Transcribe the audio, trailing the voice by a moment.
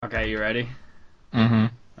Okay, you ready? Mm-hmm.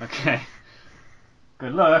 Okay.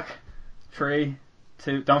 Good luck. 3,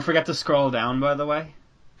 2. Don't forget to scroll down, by the way.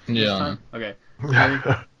 This Yeah. time. Okay. 3,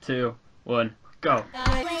 2, 1, go.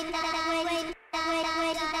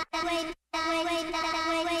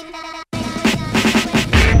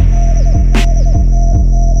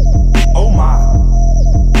 Oh my.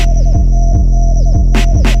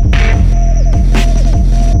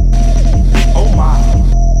 Oh my.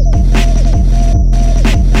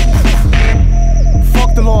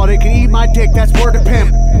 Fuck the law, they can eat my dick, that's word to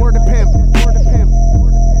pimp. Word to pimp. Word to pimp.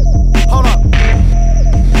 Hold up.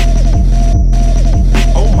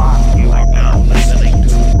 Oh my. You are now listening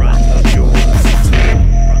to Run the Jewels.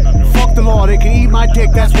 Fuck the law, they can eat my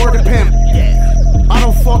dick, that's word to pimp. I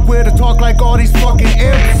don't fuck with or talk like all these fucking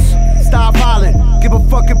imps. Stop hollering, give a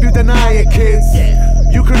fuck if you deny it, kids.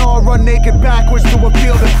 You can all run naked backwards to a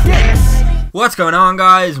field of dicks. What's going on,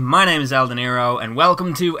 guys? My name is El Nero, and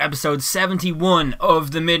welcome to episode 71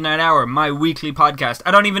 of the Midnight Hour, my weekly podcast.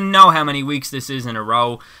 I don't even know how many weeks this is in a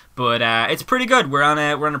row, but it's pretty good. We're on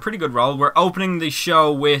a pretty good roll. We're opening the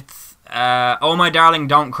show with Oh My Darling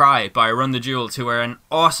Don't Cry by Run the Jewels, who are an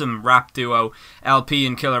awesome rap duo, LP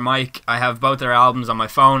and Killer Mike. I have both their albums on my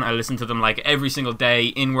phone. I listen to them like every single day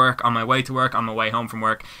in work, on my way to work, on my way home from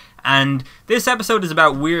work. And this episode is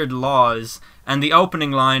about weird laws, and the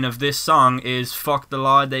opening line of this song is "Fuck the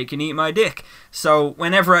law, they can eat my dick." So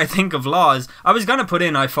whenever I think of laws, I was gonna put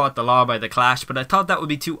in "I Fought the Law" by The Clash, but I thought that would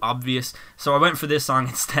be too obvious, so I went for this song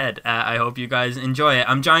instead. I hope you guys enjoy it.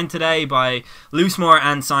 I'm joined today by Loosemore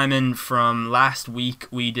and Simon from last week.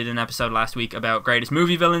 We did an episode last week about greatest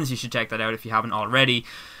movie villains. You should check that out if you haven't already.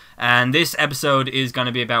 And this episode is going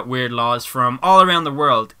to be about weird laws from all around the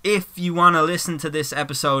world. If you want to listen to this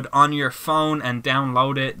episode on your phone and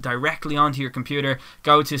download it directly onto your computer,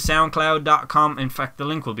 go to soundcloud.com. In fact, the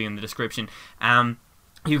link will be in the description.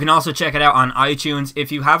 You can also check it out on iTunes.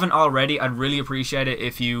 If you haven't already, I'd really appreciate it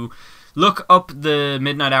if you look up the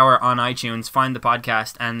Midnight Hour on iTunes, find the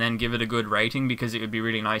podcast, and then give it a good rating, because it would be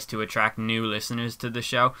really nice to attract new listeners to the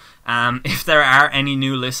show. If there are any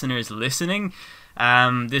new listeners listening,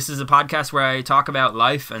 this is a podcast where I talk about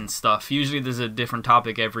life and stuff. Usually there's a different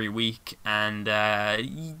topic every week, and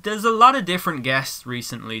there's a lot of different guests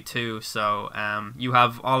recently too, so you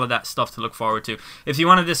have all of that stuff to look forward to. If you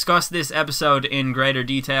want to discuss this episode in greater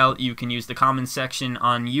detail, you can use the comments section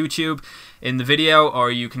on YouTube in the video, or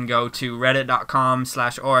you can go to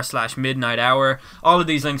reddit.com/r/midnighthour. All of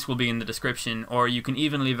these links will be in the description, or you can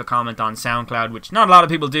even leave a comment on SoundCloud, which not a lot of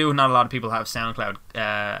people do. Not a lot of people have SoundCloud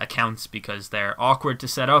accounts because they're awkward to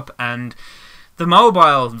set up, and the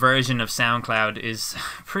mobile version of SoundCloud is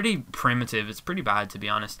pretty primitive. It's pretty bad, to be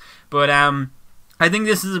honest, but I think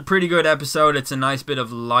this is a pretty good episode. It's a nice bit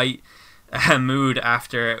of light mood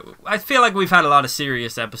after. I feel like we've had a lot of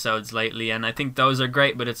serious episodes lately, and I think those are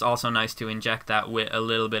great, but it's also nice to inject that with a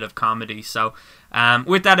little bit of comedy. So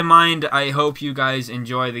with that in mind, I hope you guys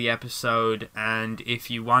enjoy the episode, and if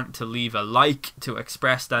you want to leave a like to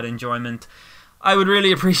express that enjoyment, I would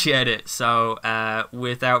really appreciate it. So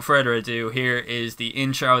without further ado, here is the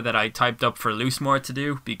intro that I typed up for Loosemore to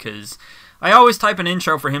do, because I always type an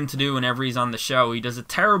intro for him to do whenever he's on the show. He does a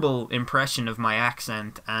terrible impression of my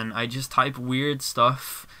accent, and I just type weird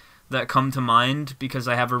stuff that come to mind because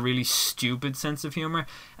I have a really stupid sense of humor,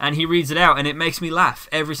 and he reads it out, and it makes me laugh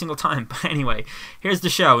every single time. But anyway, here's the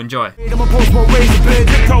show. Enjoy. I'm a post-war razor blade.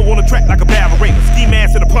 Toe on the track like a ballerina. Ski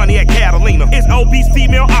mask in a Pontiac Catalina. It's obese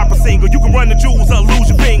female opera singer. You can run the jewels or lose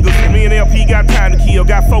your fingers. And me and LP got time to kill,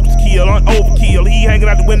 got folks to kill on overkill. He hanging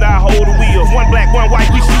out the window, I hold the wheels. One black, one white,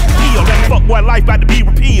 we shoot to kill. That fuck boy life about to be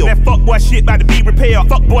repealed. That fuck boy shit about to be repaired.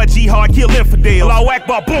 Fuck boy jihad, kill infidel. Law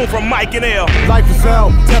Akbar, boom from Mike and L. Life is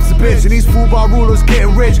hell, death's a bitch, and these football rulers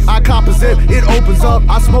getting rich. I cop a zip, it opens up,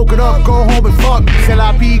 I smoke it up, go home and fuck. Shall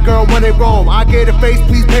I be girl when they roam? I get a face,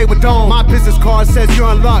 please pay with dome. My business card says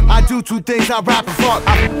you're in luck. I do two things, I rap and fuck.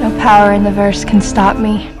 No power in the verse can stop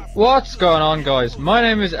me. What's going on, guys? My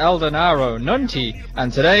name is Eldenaro Nunti,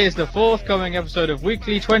 and today is the forthcoming episode of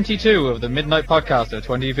Weekly 22 of the Midnight Podcast of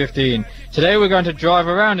 2015. Today we're going to drive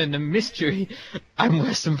around in the mystery and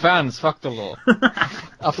Western fans. Fuck the law.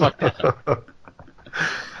 Oh, fuck that.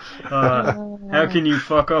 How can you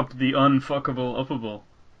fuck up the unfuckable uppable?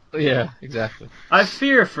 Yeah, exactly. I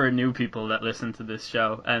fear for new people that listen to this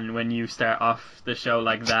show, and when you start off the show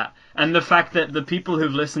like that, and the fact that the people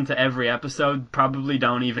who've listened to every episode probably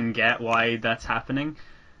don't even get why that's happening.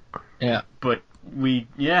 Yeah. But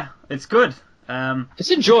it's good.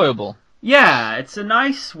 It's enjoyable. Yeah, it's a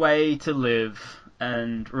nice way to live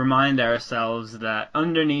and remind ourselves that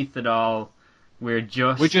underneath it all, we're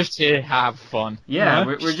just here to have fun. Yeah, you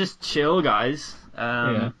know? we're just chill guys.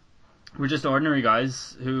 Yeah. We're just ordinary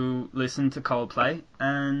guys who listen to Coldplay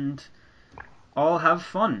and all have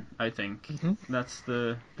fun, I think. That's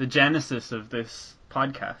the genesis of this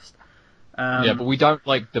podcast. Yeah, but we don't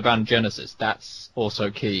like the band Genesis. That's also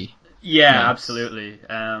key. Yeah, Yeah. absolutely.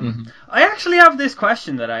 I actually have this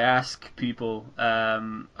question that I ask people.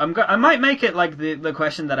 I might make it like the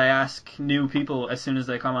question that I ask new people as soon as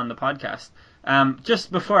they come on the podcast.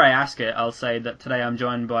 Just before I ask it, I'll say that today I'm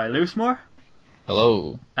joined by Loosemore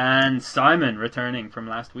Hello. and Simon, returning from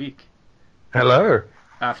last week Hello.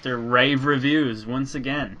 after rave reviews once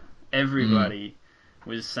again. Everybody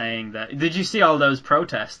was saying that. Did you see all those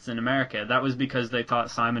protests in America? That was because they thought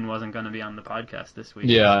Simon wasn't going to be on the podcast this week.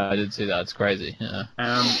 Yeah, I did see that. It's crazy. Yeah.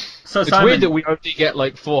 So It's Simon, weird that we only get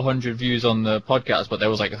like 400 views on the podcast, but there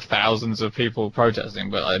was like thousands of people protesting.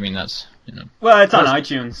 But I mean, that's well, it's on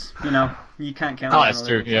iTunes. You can't count. Oh, on that's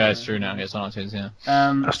true. analytics. Yeah, it's true now. It's on iTunes. Yeah.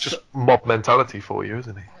 That's just mob mentality for you,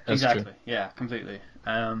 isn't it? That's Exactly. true. Yeah, completely.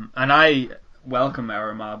 And I welcome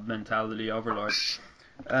our mob mentality overlord.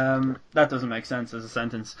 That doesn't make sense as a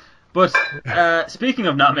sentence. But speaking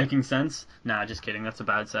of not making sense, nah, just kidding. That's a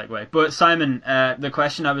bad segue. But Simon, the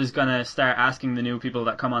question I was gonna start asking the new people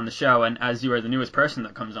that come on the show, and as you are the newest person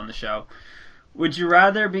that comes on the show, would you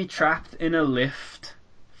rather be trapped in a lift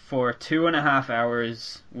for 2.5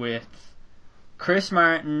 hours with Chris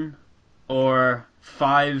Martin or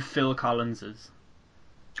 5 Phil Collinses?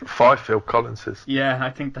 5 Phil Collinses. Yeah, I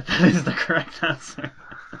think that is the correct answer.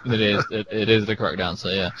 It is. It is the correct answer.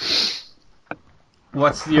 Yeah.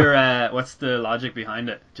 What's the logic behind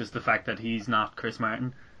it? Just the fact that he's not Chris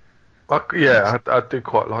Martin? I do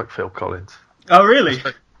quite like Phil Collins. Oh, really?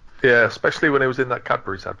 Yeah, especially when he was in that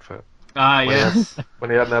Cadbury's advert. Ah, yes. When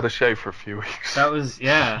he hadn't had a shave for a few weeks. That was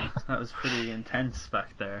pretty intense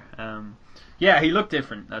back there. Yeah, he looked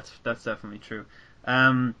different. That's definitely true.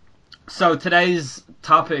 So today's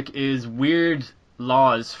topic is weird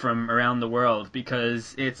laws from around the world,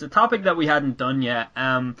 because it's a topic that we hadn't done yet.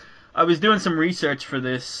 I was doing some research for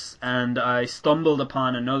this, and I stumbled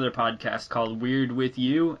upon another podcast called Weird With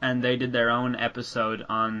You, and they did their own episode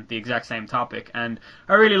on the exact same topic, and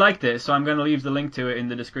I really liked it, so I'm going to leave the link to it in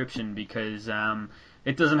the description, because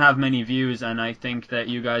it doesn't have many views, and I think that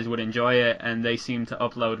you guys would enjoy it, and they seem to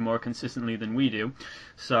upload more consistently than we do.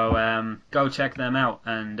 So go check them out,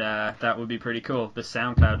 and that would be pretty cool. The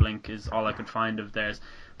SoundCloud link is all I could find of theirs.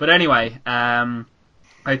 But anyway,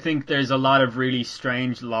 I think there's a lot of really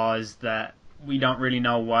strange laws that we don't really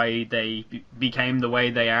know why they became the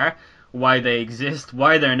way they are, why they exist,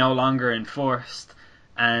 why they're no longer enforced,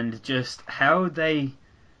 and just how they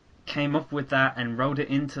came up with that and wrote it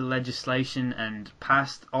into legislation and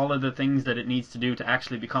passed all of the things that it needs to do to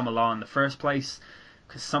actually become a law in the first place,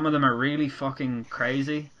 because some of them are really fucking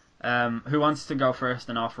crazy. Who wants to go first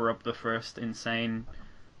and offer up the first insane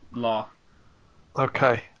law?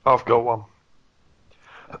 Okay, I've got one.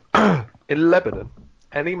 In Lebanon,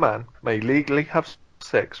 any man may legally have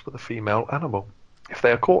sex with a female animal. If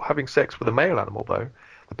they are caught having sex with a male animal, though,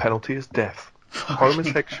 the penalty is death.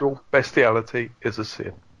 Homosexual bestiality is a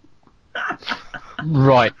sin.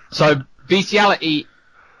 Right. So bestiality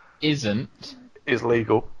is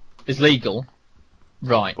Legal. legal.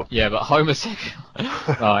 Right. Yeah, but homosexual.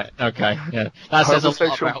 Right. Okay. Yeah. That says a lot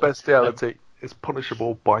Homosexual about bestiality is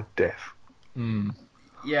punishable by death.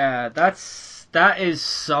 Yeah, that is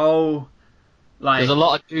so, like... There's a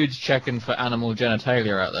lot of dudes checking for animal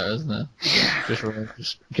genitalia out there, isn't there?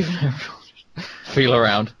 Just giving everyone feel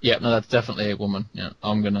around. Yeah, no, that's definitely a woman. Yeah,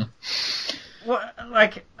 I'm gonna. What,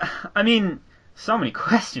 like, I mean, so many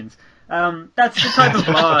questions. That's the type of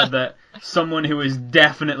law that someone who is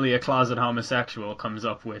definitely a closet homosexual comes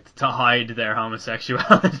up with to hide their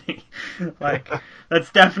homosexuality. Like,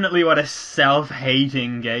 that's definitely what a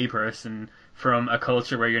self-hating gay person from a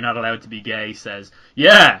culture where you're not allowed to be gay says.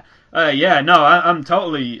 I'm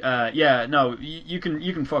totally, you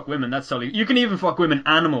can fuck women, that's totally, you can even fuck women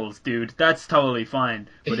animals, dude, that's totally fine.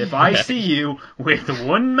 But if I see you with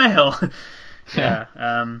one male,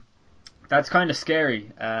 that's kind of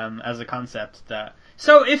scary, as a concept.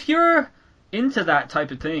 So if you're into that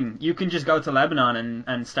type of thing, you can just go to Lebanon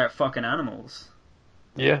and start fucking animals.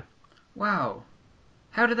 Yeah. Wow.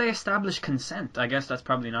 How do they establish consent? I guess that's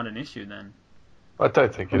probably not an issue then. I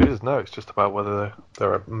don't think it is, no. It's just about whether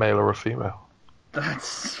they're a male or a female.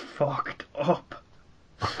 That's fucked up.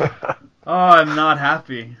 Oh, I'm not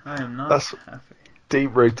happy. I am not happy.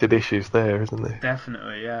 Deep-rooted issues there, isn't there?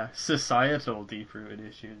 Definitely, yeah. Societal deep-rooted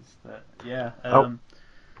issues. I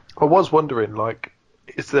was wondering, like,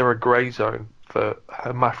 is there a grey zone for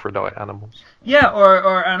hermaphrodite animals? Yeah,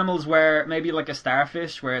 or animals where maybe like a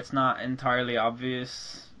starfish, where it's not entirely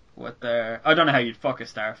obvious I don't know how you'd fuck a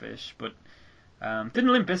starfish, but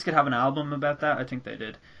didn't Limp Bizkit have an album about that? I think they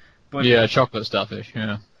did. But Yeah, chocolate starfish.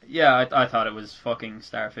 Yeah. yeah, I thought it was fucking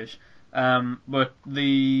starfish. But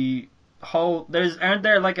the whole aren't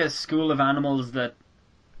there like a school of animals that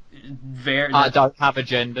don't have a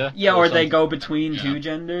gender. Yeah, or they something. go between two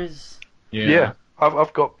genders. Yeah.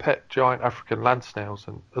 I've got pet giant African land snails,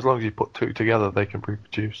 and as long as you put two together, they can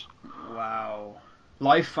reproduce. Wow,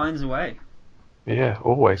 life finds a way. Yeah,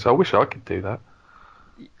 always. I wish I could do that.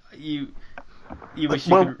 You wish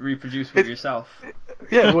you could reproduce with yourself.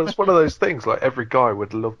 Yeah, well, it's one of those things. Like every guy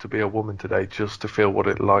would love to be a woman today, just to feel what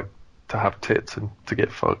it's like to have tits and to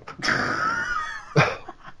get fucked.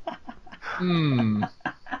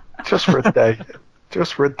 Just for a day.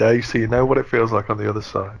 Just for a day, so you know what it feels like on the other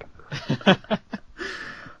side.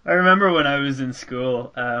 I remember when I was in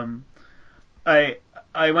school, I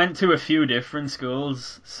went to a few different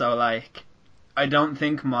schools, so like I don't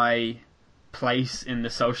think my place in the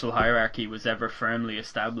social hierarchy was ever firmly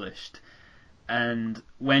established. And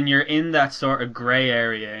when you're in that sort of grey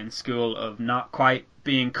area in school of not quite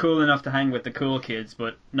being cool enough to hang with the cool kids,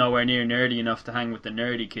 but nowhere near nerdy enough to hang with the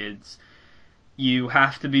nerdy kids, you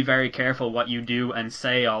have to be very careful what you do and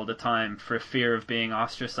say all the time for fear of being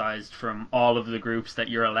ostracized from all of the groups that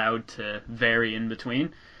you're allowed to vary in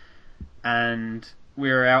between. And we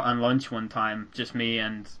were out on lunch one time, just me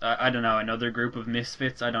and, I don't know, another group of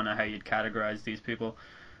misfits. I don't know how you'd categorize these people.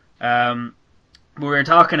 We were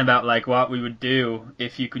talking about like what we would do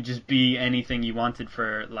if you could just be anything you wanted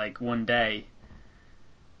for like one day.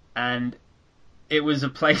 And it was a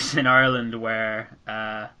place in Ireland where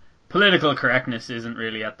political correctness isn't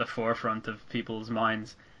really at the forefront of people's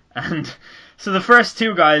minds. And so the first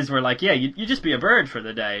two guys were like, yeah, you just be a bird for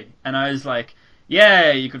the day. And I was like,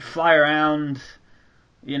 yeah, you could fly around,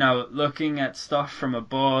 you know, looking at stuff from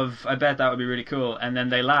above. I bet that would be really cool. And then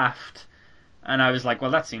they laughed. And I was like,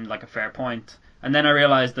 well, that seemed like a fair point. And then I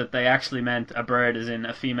realized that they actually meant a bird as in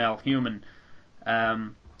a female human.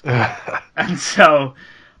 And so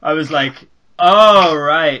I was like, oh,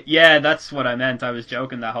 right, yeah, that's what I meant. I was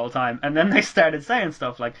joking that whole time. And then they started saying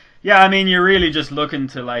stuff like, yeah, I mean, you're really just looking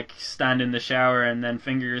to, like, stand in the shower and then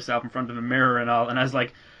finger yourself in front of a mirror and all. And I was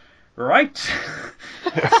like, right.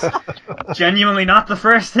 Genuinely not the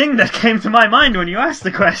first thing that came to my mind when you asked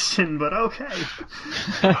the question, but okay.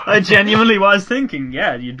 I genuinely was thinking,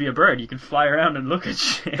 yeah, you'd be a bird. You could fly around and look at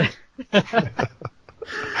shit.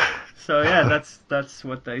 So, yeah, that's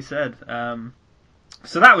what they said.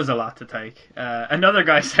 So that was a lot to take. Another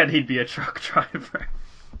guy said he'd be a truck driver.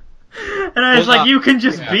 And I was like, you can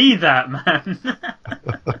just be that, man.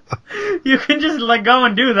 You can just like go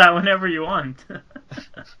and do that whenever you want.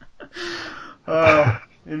 Oh,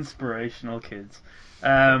 inspirational kids.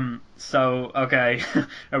 So, okay.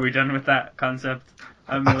 Are we done with that concept?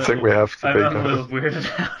 I think we have to be. I'm a little weirded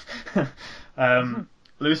out.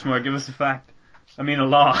 Loosemore, give us a fact. I mean a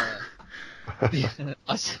law.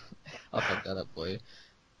 I'll fuck that up for you.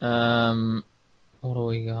 What do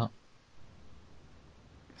we got?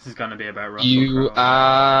 This is going to be about Russell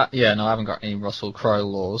Crowe. Yeah, no, I haven't got any Russell Crowe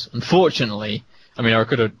laws. Unfortunately. I mean, I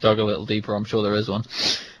could have dug a little deeper, I'm sure there is one.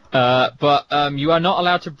 But you are not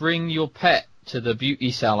allowed to bring your pet to the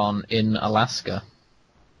beauty salon in Alaska.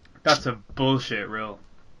 That's a bullshit rule.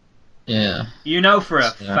 Yeah. You know for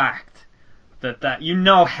a fact that you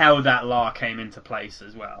know how that law came into place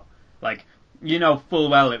as well. Like, you know full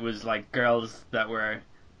well it was like girls that were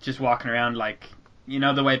just walking around like, you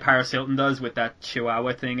know the way Paris Hilton does with that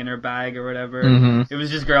chihuahua thing in her bag or whatever? Mm-hmm. It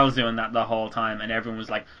was just girls doing that the whole time, and everyone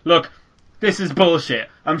was like, look, this is bullshit.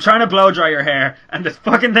 I'm trying to blow dry your hair, and this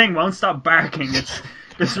fucking thing won't stop barking. It's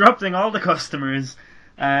disrupting all the customers.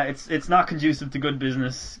 It's not conducive to good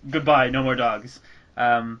business. Goodbye, no more dogs.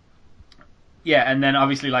 Yeah, and then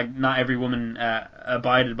obviously like not every woman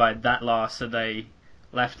abided by that law, so they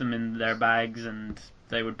left them in their bags and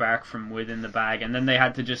they would bark from within the bag, and then they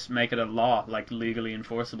had to just make it a law, like legally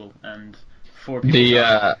enforceable, and 4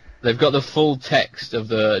 people they've got the full text of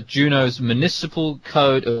the Juneau's Municipal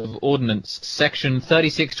Code of Ordinance, section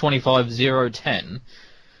 3625.010,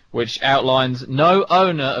 which outlines no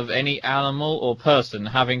owner of any animal or person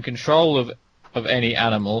having control of any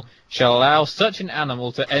animal shall allow such an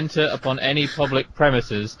animal to enter upon any public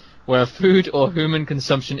premises where food or human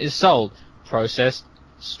consumption is sold, processed,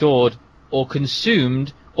 stored, or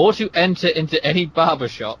consumed, or to enter into any barber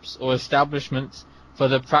shops or establishments for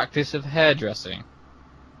the practice of hairdressing.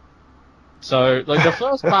 So, like, the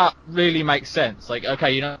first part really makes sense. Like,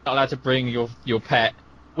 okay, you're not allowed to bring your pet,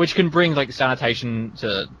 which can bring, like, sanitation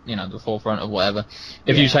to, you know, the forefront of whatever,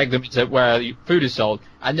 if you take them to where food is sold.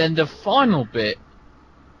 And then the final bit,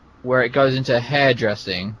 where it goes into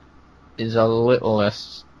hairdressing, is a little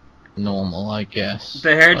less normal, I guess.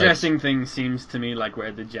 The hairdressing thing seems to me like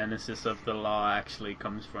where the genesis of the law actually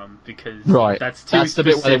comes from, because that's too That's the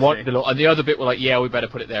bit where they wanted specific. the law, and the other bit were like, yeah, we better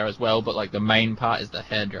put it there as well. But like the main part is the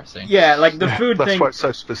hairdressing. Yeah, like the food That's thing. why it's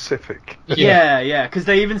so specific. Yeah, because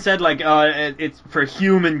they even said like, it's for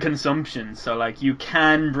human consumption, so like you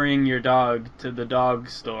can bring your dog to the dog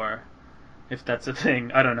store, if that's a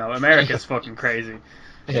thing. I don't know. America's fucking crazy.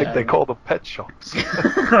 I think they call them pet shops.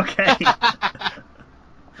 Okay.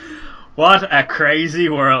 What a crazy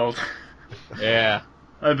world. Yeah.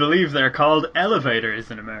 I believe they're called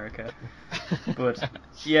elevators in America. But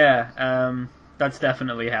yeah, that's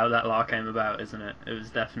definitely how that law came about, isn't it? It was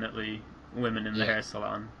definitely women in the hair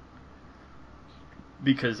salon.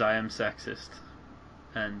 Because I am sexist.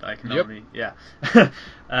 And I can only... Yeah.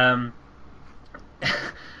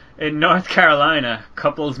 In North Carolina,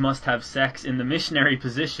 couples must have sex in the missionary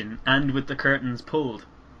position and with the curtains pulled.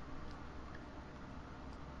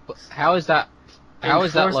 How is that? How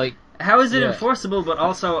is that like? How is it enforceable? But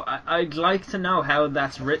also, I'd like to know how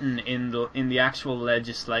that's written in the actual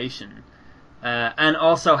legislation, and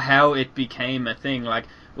also how it became a thing. Like,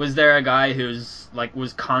 was there a guy who's like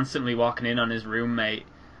was constantly walking in on his roommate,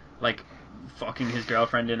 like fucking his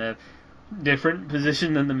girlfriend in a different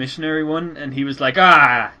position than the missionary one, and he was like,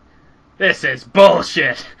 this is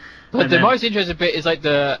bullshit. But And the then- most interesting bit is like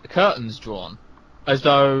the curtains drawn, as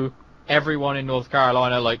though everyone in North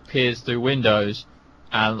Carolina like peers through windows,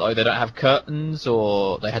 and like they don't have curtains,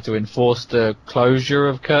 or they had to enforce the closure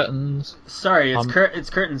of curtains. Sorry, it's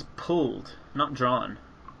curtains pulled, not drawn.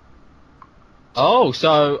 Oh,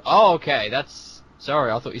 okay. That's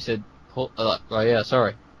sorry. I thought you said pull. Yeah,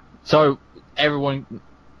 sorry. So everyone,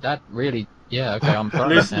 that really, yeah. Okay, I'm fine.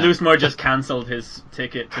 Loosemore just cancelled his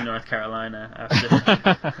ticket to North Carolina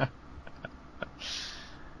after.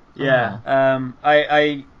 Yeah,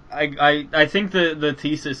 I think the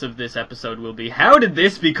thesis of this episode will be, how did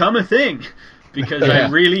this become a thing? Because I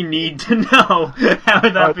really need to know how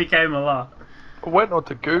that became a law. I went on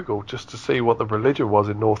to Google just to see what the religion was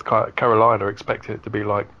in North Carolina, expecting it to be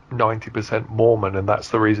like 90% Mormon, and that's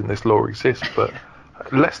the reason this law exists. But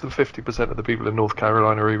less than 50% of the people in North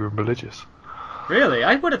Carolina are even religious. Really?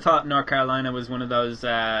 I would have thought North Carolina was one of those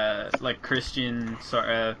like Christian sort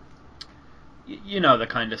of, you know, the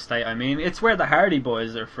kind of state. I mean, it's where the Hardy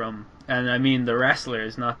Boys are from, and I mean the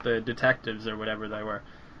wrestlers, not the detectives or whatever they were.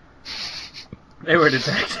 They were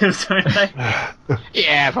detectives, weren't they?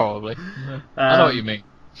 Yeah, probably. I know what you mean.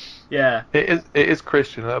 Yeah. It is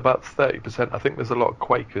Christian, about 30%. I think there's a lot of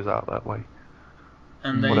Quakers out that way.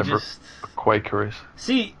 And they Whatever just a Quaker is.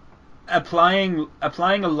 see applying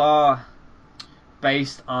a law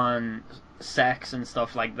based on sex and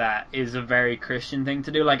stuff like that is a very Christian thing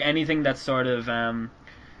to do. Like anything that's sort of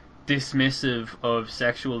dismissive of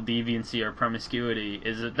sexual deviancy or promiscuity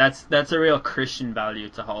that's a real Christian value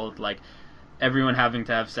to hold. Like everyone having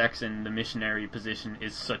to have sex in the missionary position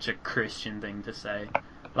is such a Christian thing to say.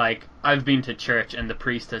 Like, I've been to church and the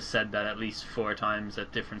priest has said that at least 4 times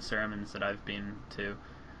at different sermons that I've been to.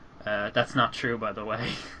 That's not true, by the way.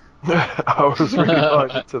 I was really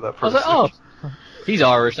minded to that for I was like, a second. oh, he's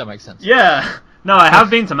Irish. That makes sense. Yeah. No, I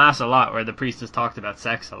have been to mass a lot where the priest has talked about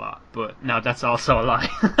sex a lot, but no, that's also a lie.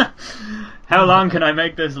 How long can I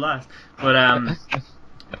make this last? But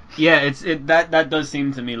yeah, that does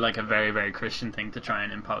seem to me like a very, very Christian thing to try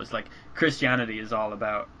and impose. Like, Christianity is all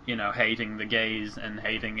about, you know, hating the gays and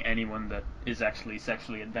hating anyone that is actually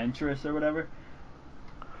sexually adventurous or whatever.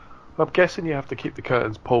 I'm guessing you have to keep the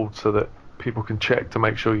curtains pulled so that people can check to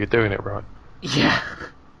make sure you're doing it right. Yeah.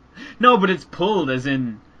 No, but it's pulled as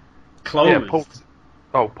in closed. Yeah, pulled.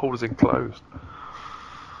 Oh, pulled as in closed.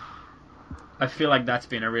 I feel like that's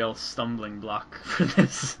been a real stumbling block for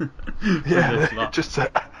this. Yeah, law. just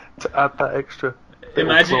to add that extra.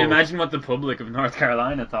 little clause. Imagine what the public of North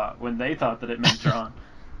Carolina thought when they thought that it meant drawn.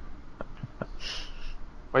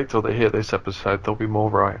 Wait till they hear this episode, there'll be more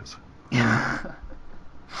riots.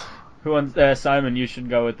 Who wants? Simon, you should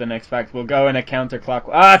go with the next fact. We'll go in a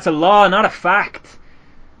counterclockwise. It's a law, not a fact.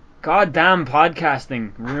 Goddamn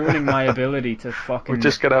podcasting, ruining my ability to fucking. We're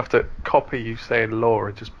just gonna have to copy you saying law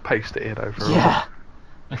and just paste it in over. Yeah.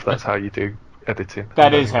 If that's how you do editing.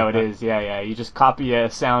 That is how it is. Yeah. You just copy a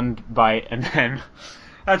sound bite and then.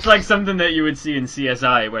 That's like something that you would see in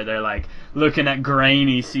CSI where they're like looking at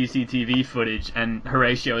grainy CCTV footage and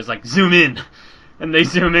Horatio is like, zoom in! And they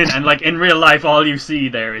zoom in and like in real life all you see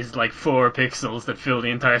there is like 4 pixels that fill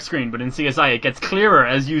the entire screen, but in CSI it gets clearer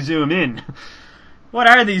as you zoom in. What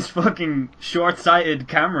are these fucking short-sighted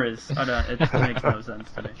cameras? It makes no sense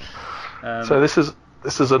to me. So this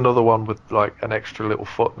is another one with like an extra little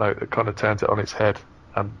footnote that kind of turns it on its head,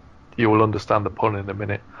 and you will understand the pun in a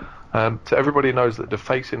minute. So everybody knows that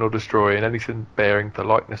defacing or destroying anything bearing the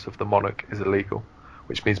likeness of the monarch is illegal,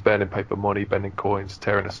 which means burning paper money, bending coins,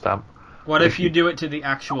 tearing a stamp. What if you do it to the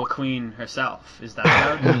actual queen herself? Is that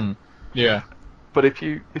allowed? Yeah. But if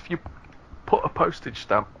you put a postage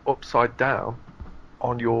stamp upside down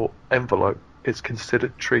on your envelope, it's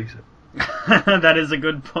considered treason. That is a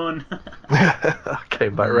good pun. I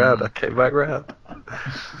came back round.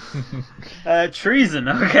 Treason,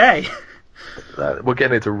 okay. We're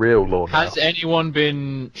getting into real law now. Has anyone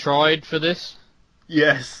been tried for this?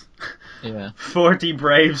 Yes. Yeah. 40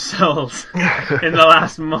 brave souls in the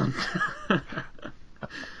last month.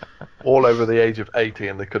 All over the age of 80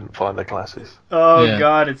 and they couldn't find their glasses. Oh Yeah.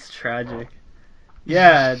 God, it's tragic.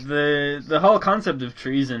 Yeah, the whole concept of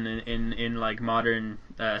treason in like modern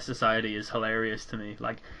society is hilarious to me.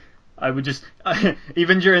 Like, I would just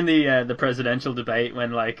even during the presidential debate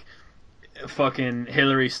when like fucking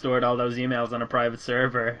Hillary stored all those emails on a private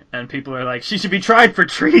server and people are like, she should be tried for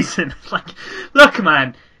treason. Like, look,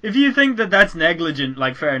 man, if you think that that's negligent,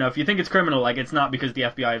 like, fair enough. You think it's criminal, like, it's not because the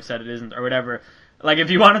FBI have said it isn't or whatever. Like, if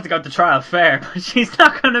you wanted to go to trial, fair, but she's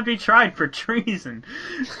not going to be tried for treason.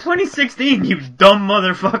 2016, you dumb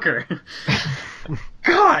motherfucker.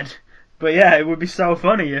 God. But yeah, it would be so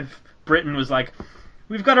funny if Britain was like,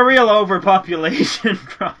 we've got a real overpopulation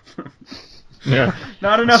problem. Yeah.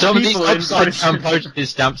 Not enough Some of these people in upside down prison. postage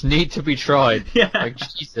stamps need to be tried. Yeah. Like,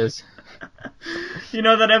 Jesus. You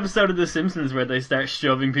know that episode of The Simpsons where they start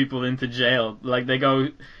shoving people into jail? Like, they go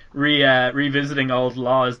revisiting old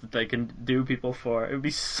laws that they can do people for. It would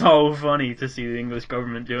be so funny to see the English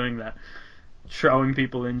government doing that. Throwing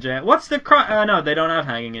people in jail. What's the crime? No, they don't have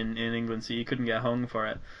hanging in England, so you couldn't get hung for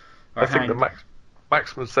it. Or I think the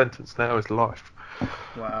maximum sentence now is life.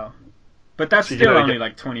 Wow. But that's So you still know, only get-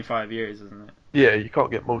 like 25 years, isn't it? Yeah, you can't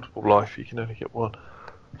get multiple life, you can only get one.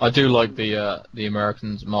 I do like the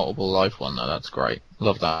Americans multiple life one though. That's great.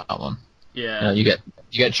 Love that one. Yeah. You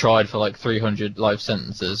get tried for like 300 life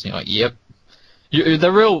sentences. You're like, yep.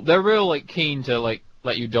 They're real like keen to like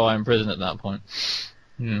let you die in prison at that point.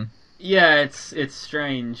 Yeah. Yeah, it's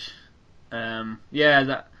strange.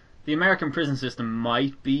 The American prison system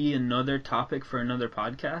might be another topic for another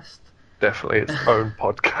podcast. Definitely its own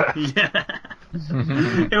podcast. Yeah.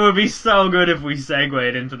 It would be so good if we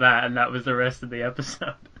segued into that and that was the rest of the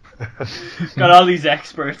episode. Got all these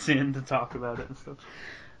experts in to talk about it and stuff.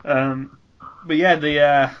 But yeah,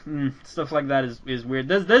 the stuff like that is weird.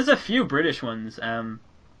 There's a few British ones.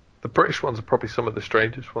 The British ones are probably some of the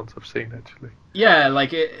strangest ones I've seen, actually. Yeah,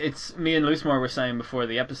 like it's me and Loosemore were saying before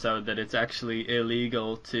the episode that it's actually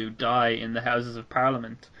illegal to die in the Houses of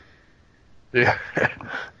Parliament. Yeah.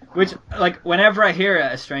 Which, like, whenever I hear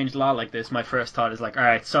a strange law like this, my first thought is like,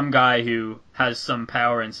 alright, some guy who has some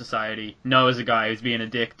power in society knows a guy who's being a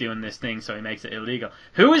dick doing this thing, so he makes it illegal.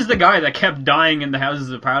 Who is the guy that kept dying in the Houses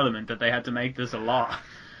of Parliament that they had to make this a law?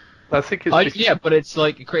 I think it's Yeah, but it's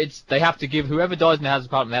like they have to give whoever dies in the House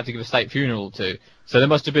of Parliament, they have to give a state funeral to. So there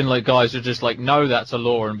must have been like guys who just like know that's a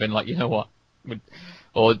law and been like, you know what,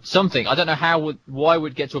 or something. I don't know why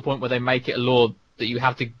would get to a point where they make it a law that you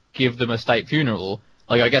have to give them a state funeral.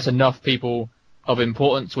 Like, I guess enough people of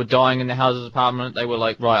importance were dying in the Houses of Parliament. They were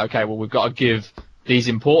like, right, okay, well, we've got to give these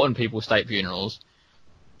important people state funerals.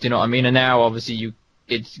 Do you know what I mean? And now, obviously,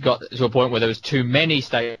 it's got to a point where there was too many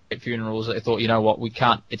state funerals that they thought, you know what, we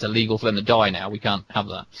can't. It's illegal for them to die now. We can't have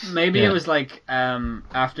that. Maybe Yeah. it was like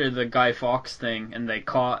after the Guy Fawkes thing, and they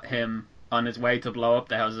caught him on his way to blow up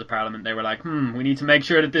the Houses of Parliament. They were like, we need to make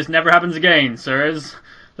sure that this never happens again, sirs.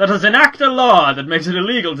 Let us enact a law that makes it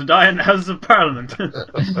illegal to die in the Houses of Parliament.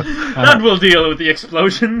 That will deal with the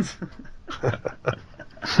explosions.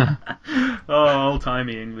 Oh,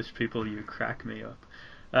 old-timey English people, you crack me up.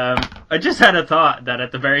 I just had a thought that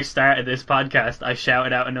at the very start of this podcast, I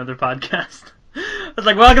shouted out another podcast. I was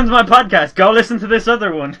like, welcome to my podcast, go listen to this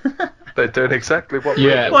other one. they're doing exactly what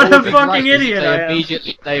Yeah. What what a would be fucking great is idiot I am.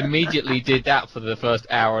 They immediately did that for the first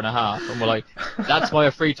hour and a half, and we're like, that's my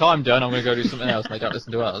free time done. I'm going to go do something else. And they don't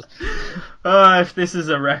listen to us. If this is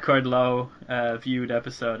a record low viewed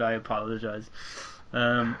episode, I apologize.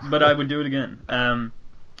 But I would do it again.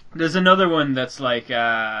 There's another one that's like,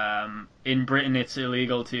 in Britain it's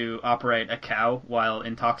illegal to operate a cow while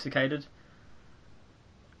intoxicated.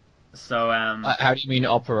 So, How do you mean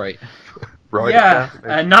operate? right yeah,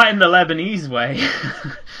 now. not in the Lebanese way.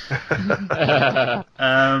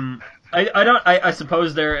 I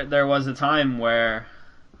suppose there was a time where,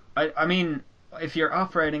 I mean, if you're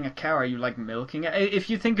operating a cow, are you like milking it? If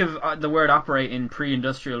you think of the word operate in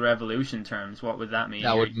pre-industrial revolution terms, what would that mean?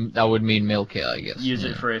 That would mean milk it, I guess. Use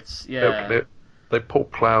Yeah. it for its Milking it. They pull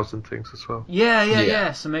plows and things as well.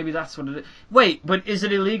 Yeah. So maybe that's what it is. Wait, but is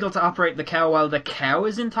it illegal to operate the cow while the cow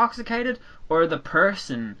is intoxicated, or the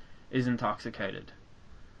person is intoxicated?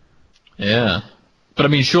 Yeah. But I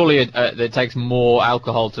mean, surely it takes more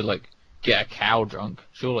alcohol to like get a cow drunk.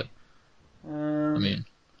 Surely. I mean,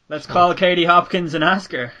 let's call Katie Hopkins and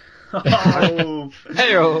ask her. Oh,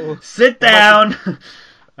 hey-o. Sit down.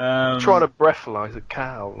 Trying to breathalyze a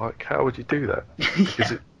cow, like how would you do that?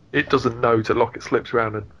 Because it doesn't know to lock its lips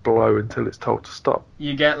around and blow until it's told to stop.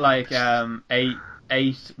 You get like eight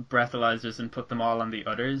breathalyzers and put them all on the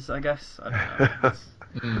udders, I guess. I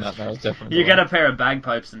don't know. That was definitely You get a pair of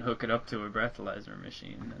bagpipes and hook it up to a breathalyzer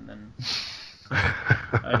machine, and then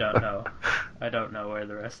I don't know where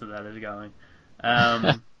the rest of that is going.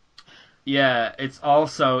 Yeah, it's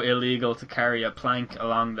also illegal to carry a plank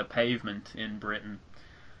along the pavement in Britain.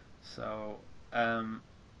 So,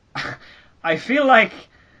 I feel like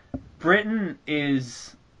Britain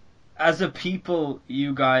is, as a people,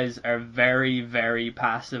 you guys are very, very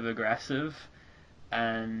passive aggressive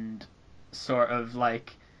and sort of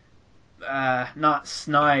like not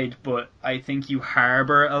snide, but I think you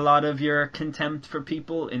harbour a lot of your contempt for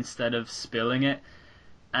people instead of spilling it.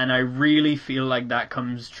 And I really feel like that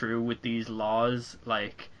comes true with these laws.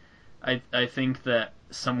 Like, I think that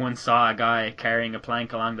someone saw a guy carrying a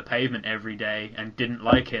plank along the pavement every day and didn't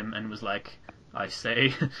like him and was like, I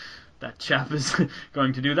say, that chap is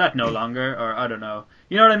going to do that no longer, or I don't know.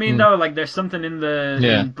 You know what I mean, though? Like, there's something in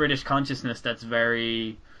in British consciousness that's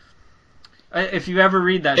very... If you ever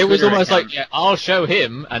read that, it was Twitter almost account, like, I'll show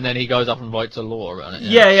him, and then he goes off and writes a law around it.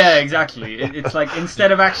 Yeah, exactly. It's like,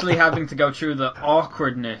 instead of actually having to go through the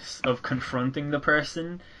awkwardness of confronting the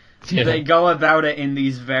person, they go about it in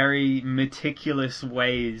these very meticulous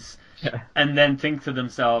ways, and then think to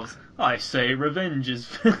themselves, I say revenge is...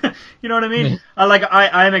 You know what I mean?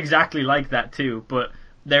 I'm exactly like that too, but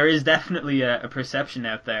there is definitely a perception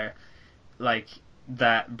out there, like,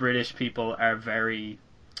 that British people are very...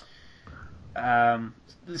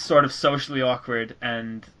 sort of socially awkward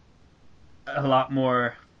and a lot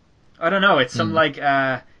more, I don't know, it's some like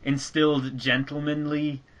instilled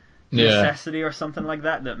gentlemanly necessity or something like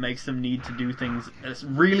that makes them need to do things in a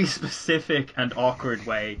really specific and awkward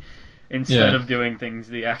way instead of doing things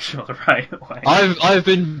the actual right way. I've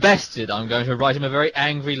been bested. I'm going to write him a very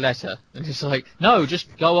angry letter. And it's like, no,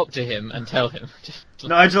 just go up to him and tell him.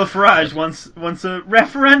 Nigel Farage wants a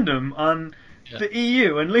referendum on the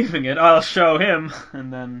EU and leaving it. I'll show him,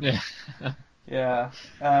 and then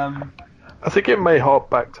I think it may hark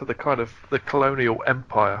back to the kind of the colonial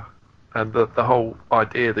empire and the whole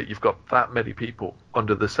idea that you've got that many people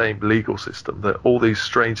under the same legal system, that all these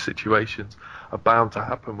strange situations are bound to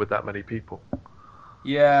happen with that many people.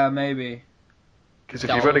 Yeah, maybe. Because if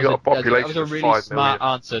you've only got a population of 5 million... That was a really smart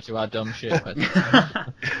answer to our dumb shit.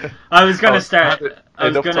 I was going to start... I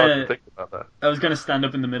was going to stand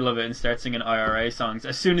up in the middle of it and start singing IRA songs.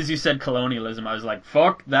 As soon as you said colonialism, I was like,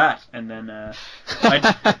 fuck that. And then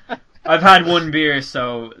I've had one beer,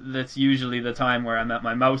 so that's usually the time where I'm at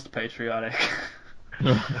my most patriotic.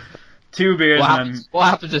 2 beers what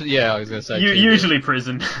happened to... Yeah, I was going to say... Usually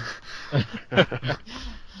prison.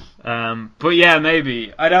 But yeah,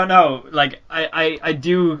 maybe. I don't know. Like, I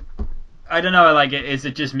don't know, like, is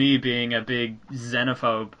it just me being a big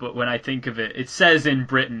xenophobe? But when I think of it, it says in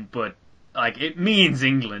Britain, but, like, it means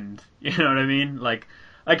England. You know what I mean? Like,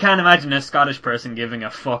 I can't imagine a Scottish person giving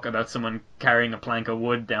a fuck about someone carrying a plank of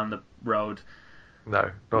wood down the road.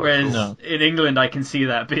 No. Whereas in England, I can see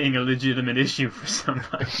that being a legitimate issue for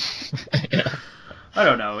somebody. I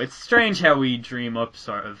don't know. It's strange how we dream up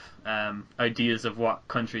sort of ideas of what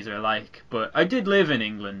countries are like. But I did live in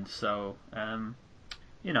England, so,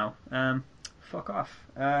 fuck off.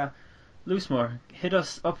 Loosemore, hit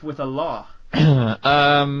us up with a law.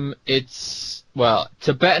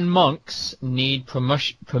 Tibetan monks need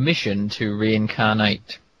permission to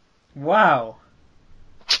reincarnate. Wow.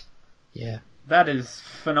 Yeah. That is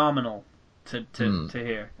phenomenal to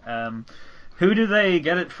hear. Who do they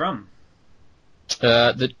get it from?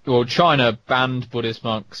 China banned Buddhist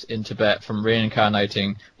monks in Tibet from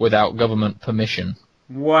reincarnating without government permission.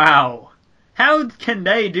 Wow. How can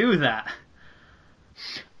they do that?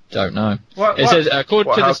 Don't know. It says,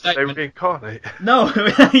 according to the statement... They reincarnate? No,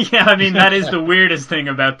 yeah, I mean, that is the weirdest thing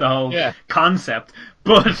about the whole concept.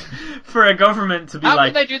 But for a government to be How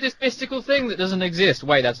can they do this mystical thing that doesn't exist?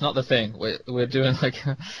 Wait, that's not the thing. We're doing like...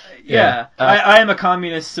 I am a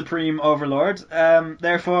communist supreme overlord.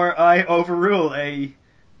 Therefore, I overrule a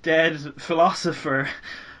dead philosopher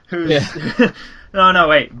who's... No,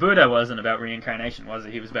 wait. Buddha wasn't about reincarnation, was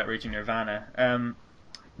he? He was about reaching nirvana.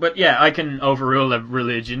 But yeah, I can overrule a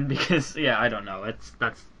religion because I don't know.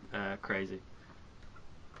 That's crazy.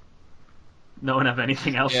 No one have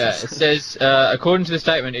anything else? Yeah, it says, according to the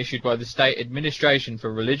statement issued by the State Administration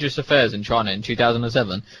for Religious Affairs in China in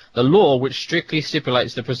 2007, the law which strictly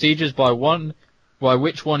stipulates the procedures by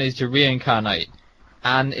which one is to reincarnate,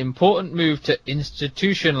 an important move to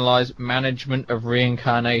institutionalize management of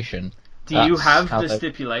reincarnation. Do you have the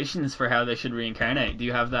stipulations for how they should reincarnate? Do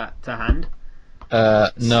you have that to hand?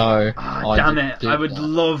 No. Oh, damn it! I would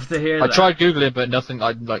love to hear that. I tried Googling,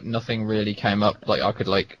 but nothing really came up. Like I could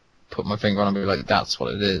put my finger on and be like, that's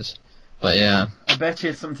what it is. But yeah. I bet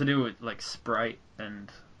you it's something to do with like Sprite and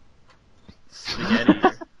spaghetti.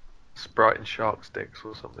 Sprite and shark sticks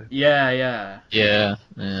or something. Yeah.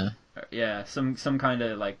 Yeah, some kind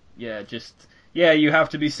of you have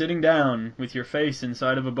to be sitting down with your face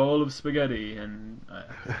inside of a bowl of spaghetti, and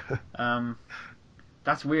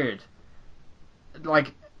that's weird.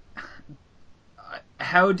 Like,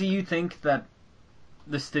 how do you think that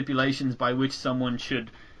the stipulations by which someone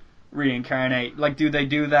should reincarnate, like, do they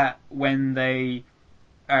do that when they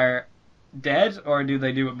are dead, or do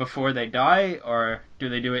they do it before they die, or do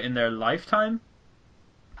they do it in their lifetime?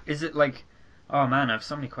 Is it like, oh man, I have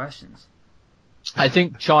so many questions. I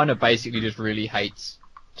think China basically just really hates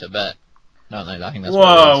Tibet, don't they? I think that's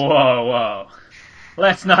what it is. Whoa.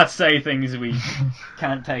 Let's not say things we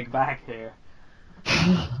can't take back here.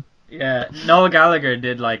 Yeah, Noel Gallagher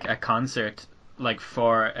did like a concert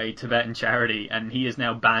for a Tibetan charity, and he is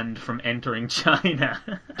now banned from entering China.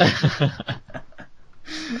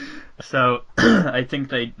 So I think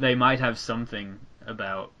they might have something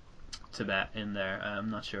about Tibet in there. I'm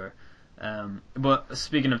not sure. But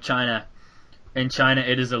speaking of China, in China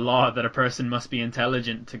it is a law that a person must be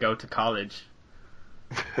intelligent to go to college.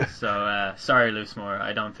 So sorry, Loosemore,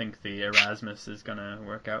 I don't think the Erasmus is gonna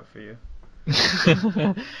work out for you.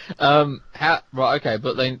 Right, okay,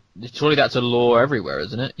 but then surely that's a law everywhere,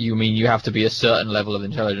 isn't it? You mean you have to be a certain level of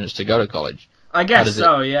intelligence to go to college? I guess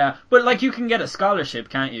so, yeah. But like, you can get a scholarship,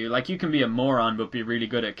 can't you? Like, you can be a moron but be really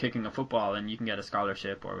good at kicking a football, and you can get a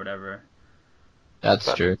scholarship or whatever.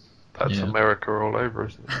 That's true. That's America all over,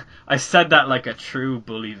 isn't it? I said that like a true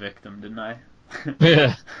bully victim, didn't I?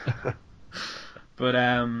 Yeah. But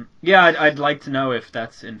I'd like to know if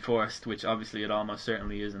that's enforced, which obviously it almost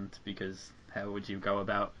certainly isn't, because how would you go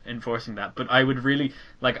about enforcing that? But I would really,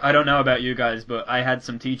 I don't know about you guys, but I had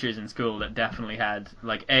some teachers in school that definitely had,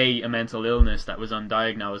 A, a mental illness that was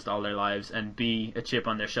undiagnosed all their lives, and B, a chip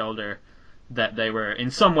on their shoulder that they were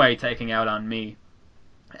in some way taking out on me.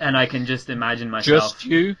 And I can just imagine myself... Just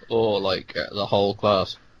you, or the whole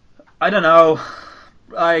class? I don't know.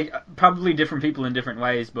 Probably different people in different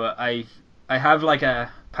ways, but I have a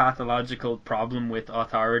pathological problem with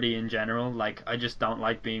authority in general. I just don't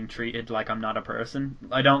like being treated like I'm not a person.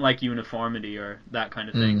 I don't like uniformity or that kind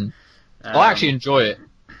of thing. I actually enjoy it.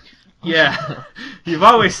 Yeah, you've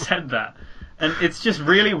always said that. And it's just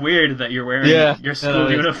really weird that you're wearing your school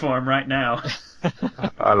uniform right now.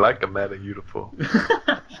 I like a meta uniform.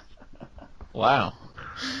 Wow.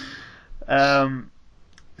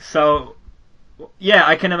 So, yeah,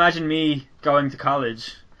 I can imagine me going to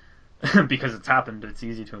college... because it's happened, it's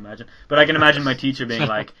easy to imagine. But I can imagine my teacher being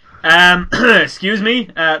like, excuse me,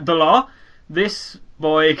 the law, this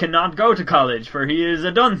boy cannot go to college for he is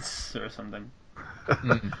a dunce, or something.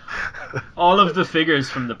 All of the figures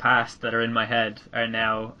from the past that are in my head are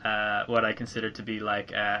now what I consider to be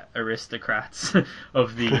aristocrats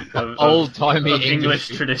of the old-timey English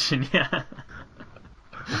tradition, yeah.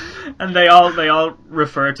 And they all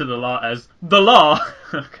refer to the law as the law.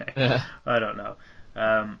 Okay, yeah. I don't know.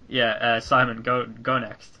 Simon, go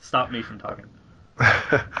next. Stop me from talking.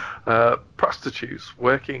 Prostitutes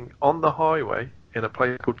working on the highway in a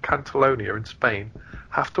place called Catalonia in Spain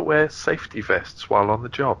have to wear safety vests while on the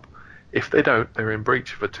job. If they don't, they're in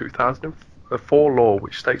breach of a 2004 law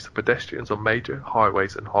which states that pedestrians on major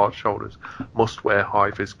highways and hard shoulders must wear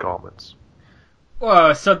high-vis garments.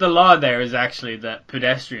 Well, so the law there is actually that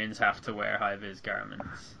pedestrians have to wear high-vis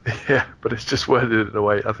garments. Yeah, but it's just worded in a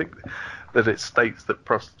way. I think that it states that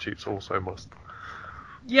prostitutes also must.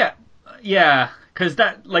 Yeah, because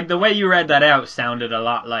that, the way you read that out sounded a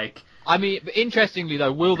lot like... I mean, interestingly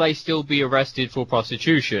though, will they still be arrested for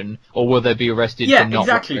prostitution, or will they be arrested for not... Yeah,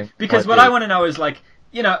 exactly, because what I want to know is,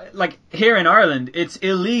 here in Ireland, it's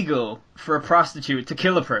illegal for a prostitute to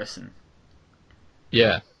kill a person.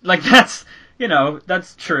 Yeah. That's...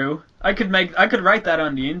 that's true. I could write that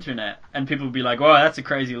on the internet, and people would be like, "Wow, that's a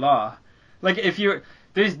crazy law." If you're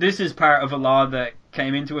this is part of a law that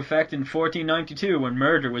came into effect in 1492 when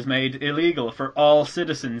murder was made illegal for all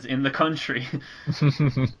citizens in the country.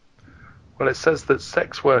 Well, it says that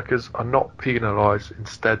sex workers are not penalised.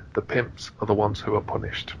 Instead, the pimps are the ones who are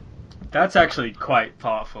punished. That's actually quite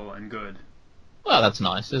thoughtful and good. Well, that's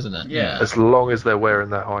nice, isn't it? Yeah. As long as they're wearing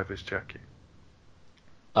their high-vis jacket.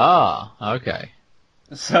 Ah, okay.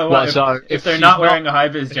 So, Well, if, so if they're she's not wearing a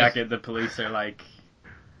high-vis jacket, the police are like,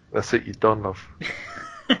 That's it, you're done, love.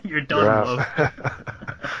 you're done, You're love.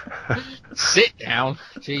 out. Sit down.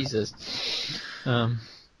 Jesus. Okay.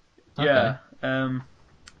 Yeah.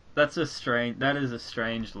 That is a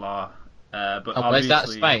strange law. But Oh, but obviously, is that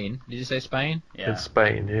Spain? Did you say Spain? Yeah. In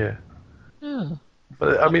Spain, yeah. Yeah.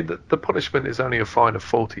 But I mean, the punishment is only a fine of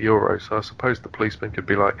 €40, so I suppose the policeman could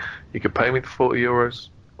be like, you could pay me the €40,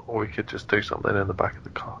 or we could just do something in the back of the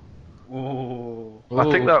car. Ooh.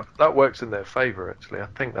 I think that works in their favour, actually. I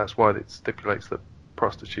think that's why it stipulates the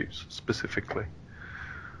prostitutes specifically.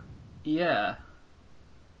 Yeah.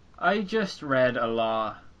 I just read a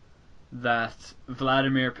law that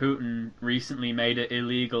Vladimir Putin recently made it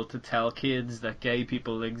illegal to tell kids that gay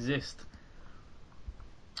people exist.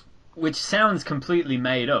 Which sounds completely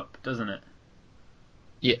made up, doesn't it?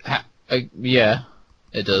 Yeah. Yeah.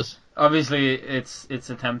 It does. Obviously, it's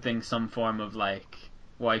attempting some form of like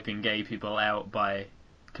wiping gay people out by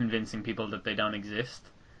convincing people that they don't exist.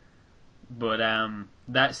 But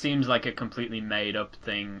that seems like a completely made up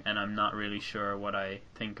thing, and I'm not really sure what I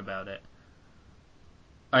think about it.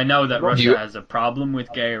 I know that Russia has a problem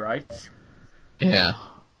with gay rights, Yeah.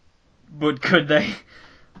 but could they?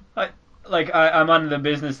 I'm on the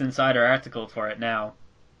Business Insider article for it now,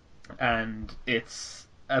 and it's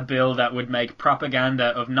a bill that would make propaganda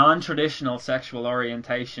of non-traditional sexual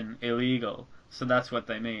orientation illegal. So that's what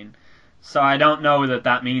they mean. So I don't know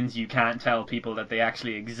that means you can't tell people that they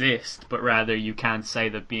actually exist, but rather you can't say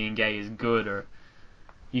that being gay is good, or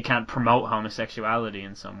you can't promote homosexuality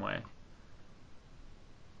in some way.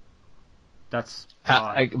 That's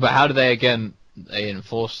odd. But how do they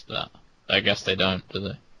enforce that? I guess they don't, do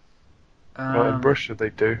they? Well, in Russia, they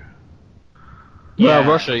do. Yeah.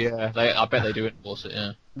 Well, Russia, yeah. I bet they do enforce it,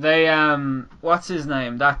 yeah. They, what's his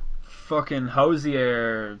name? That fucking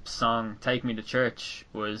Hosier song, Take Me to Church,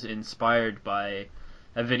 was inspired by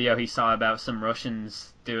a video he saw about some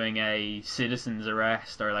Russians doing a citizen's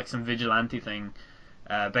arrest, or like some vigilante thing,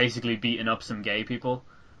 basically beating up some gay people.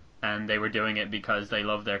 And they were doing it because they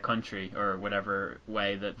love their country, or whatever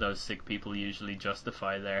way that those sick people usually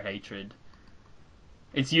justify their hatred.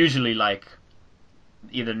 It's usually like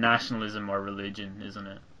either nationalism or religion, isn't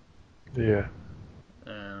it? Yeah.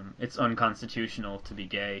 It's unconstitutional to be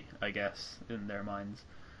gay, I guess, in their minds.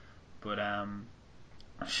 But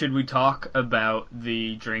should we talk about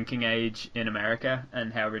the drinking age in America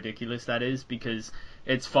and how ridiculous that is? Because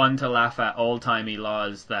it's fun to laugh at old-timey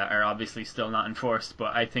laws that are obviously still not enforced,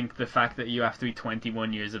 but I think the fact that you have to be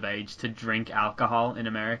 21 years of age to drink alcohol in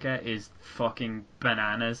America is fucking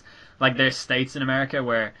bananas. Like, there's states in America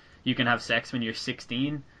where you can have sex when you're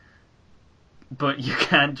 16, but you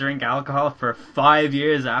can't drink alcohol for 5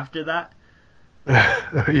 years after that.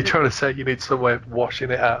 Are you trying to say you need some way of washing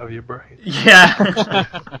it out of your brain? Yeah.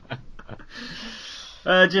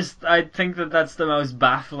 I think that's the most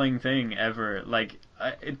baffling thing ever. Like,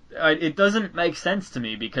 it doesn't make sense to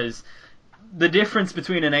me, because the difference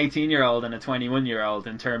between an 18-year-old and a 21-year-old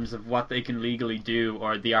in terms of what they can legally do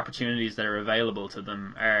or the opportunities that are available to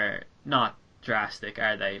them are not drastic,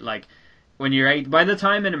 are they? Like, when you're by the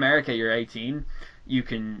time in America you're 18, you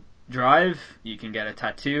can drive, you can get a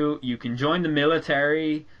tattoo, you can join the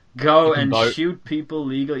military, go and vote. shoot people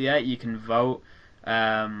legally. Yeah, you can vote.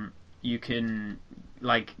 You can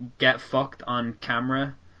like get fucked on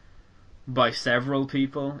camera by several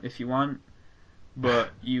people if you want, but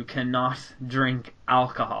you cannot drink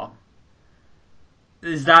alcohol.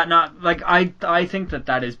 Is that not like I think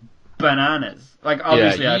that is bananas. Like,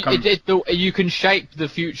 obviously, yeah, you can shape the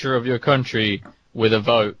future of your country with a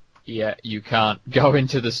vote. Yeah, you can't go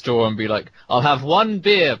into the store and be like, "I'll have one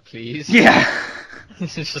beer, please." Yeah.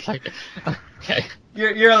 It's just like, okay.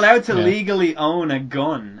 You're allowed to legally own a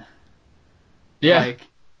gun. Yeah.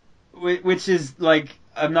 Like, which is like,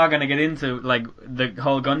 I'm not gonna get into like the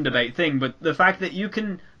whole gun debate thing, but the fact that you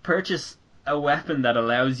can purchase a weapon that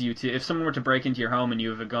allows you to, if someone were to break into your home and you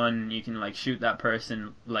have a gun, you can like shoot that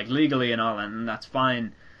person like legally and all, and that's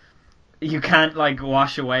fine. You can't like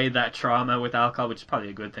wash away that trauma with alcohol, which is probably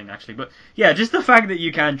a good thing actually. But yeah, just the fact that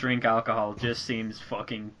you can't drink alcohol just seems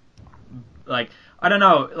fucking like, I don't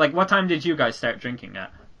know. Like, what time did you guys start drinking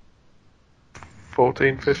at?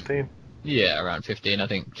 14, 15. Yeah, around 15, I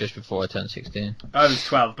think, just before I turned 16. I was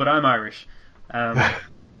 12, but I'm Irish.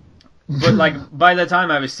 But like, by the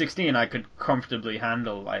time I was 16, I could comfortably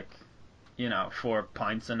handle like, 4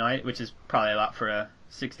 pints a night, which is probably a lot for a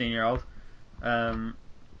 16-year-old.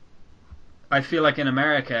 I feel like in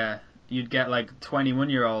America you'd get like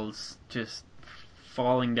 21-year-olds just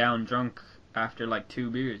falling down drunk after like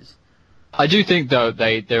 2 beers. I do think though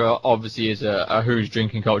there obviously is a huge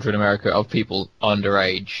drinking culture in America of people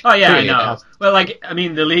underage. Oh yeah, Clearly, I know. it has- Well, like I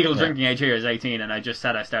mean, the legal drinking age here is 18, and I just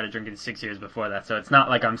said I started drinking 6 years before that, so it's not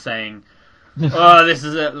like I'm saying, oh, this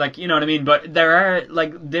is like, you know what I mean. But there are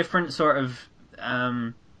like different sort of.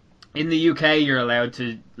 In the UK, you're allowed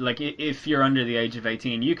to, like, if you're under the age of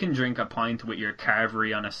 18, you can drink a pint with your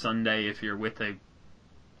carvery on a Sunday if you're with a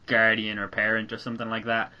guardian or parent or something like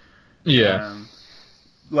that. Yeah.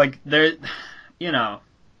 Like, there, you know,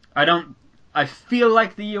 I feel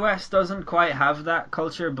like the US doesn't quite have that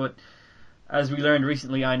culture, but as we learned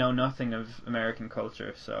recently, I know nothing of American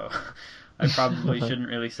culture, so I probably shouldn't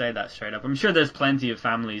really say that straight up. I'm sure there's plenty of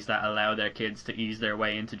families that allow their kids to ease their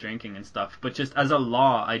way into drinking and stuff, but just as a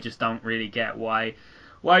law, I just don't really get why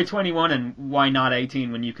 21 and why not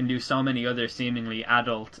 18 when you can do so many other seemingly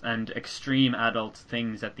adult and extreme adult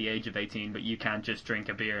things at the age of 18, but you can't just drink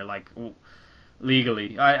a beer like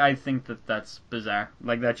legally. I think that's bizarre.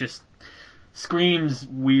 Like, that just screams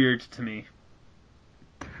weird to me.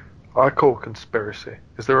 I call conspiracy.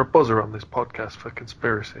 Is there a buzzer on this podcast for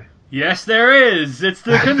conspiracy? Yes, there is. It's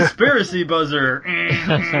the conspiracy buzzer.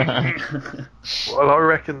 Well, I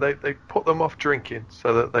reckon they put them off drinking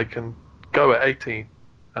so that they can go at 18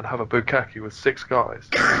 and have a bukkake with 6 guys.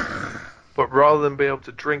 But rather than be able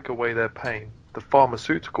to drink away their pain, the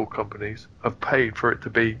pharmaceutical companies have paid for it to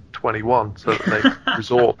be 21 so that they can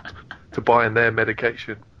resort to buying their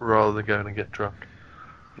medication rather than going and get drunk.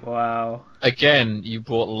 Wow. Again, you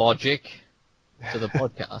brought logic to the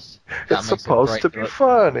podcast. It's supposed to be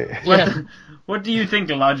funny. What do you think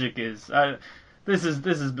logic is? This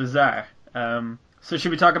is bizarre. So should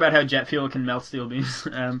we talk about how jet fuel can melt steel beams?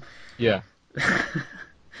 Yeah.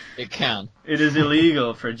 It can. It is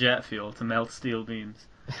illegal for jet fuel to melt steel beams.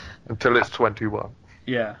 Until it's 21.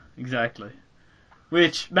 Yeah, exactly.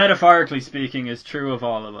 Which, metaphorically speaking, is true of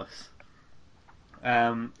all of us.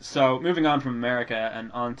 So, moving on from America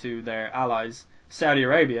and on to their allies, Saudi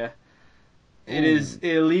Arabia, it is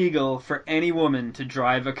illegal for any woman to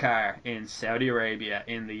drive a car in Saudi Arabia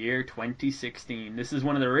in the year 2016. This is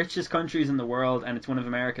one of the richest countries in the world, and it's one of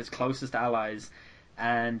America's closest allies,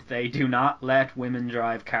 and they do not let women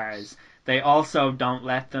drive cars. They also don't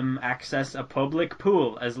let them access a public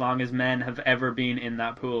pool as long as men have ever been in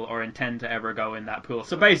that pool or intend to ever go in that pool.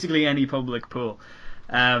 So basically any public pool.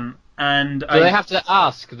 And they have to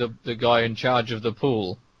ask the guy in charge of the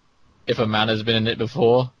pool if a man has been in it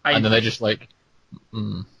before, and then they just like...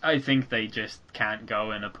 I think they just can't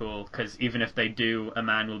go in a pool, because even if they do, a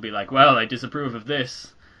man will be like, well, I disapprove of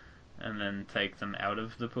this, and then take them out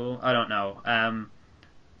of the pool. I don't know.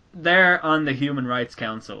 They're on the Human Rights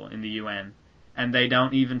Council in the UN, and they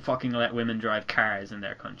don't even fucking let women drive cars in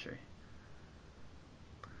their country.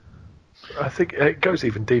 I think it goes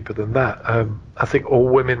even deeper than that. I think all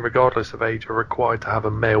women, regardless of age, are required to have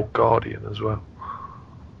a male guardian as well.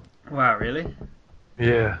 Wow, really?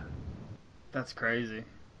 Yeah. That's crazy.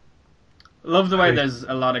 Love the way there's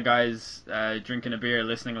a lot of guys drinking a beer,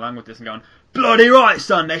 listening along with this and going, bloody right,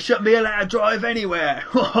 son, they shouldn't be allowed to drive anywhere.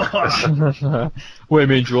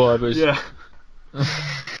 Women drivers. Yeah.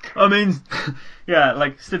 I mean, yeah,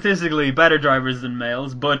 like, statistically better drivers than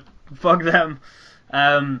males, but fuck them.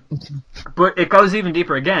 But it goes even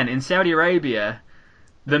deeper again. In Saudi Arabia,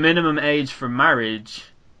 the minimum age for marriage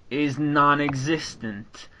is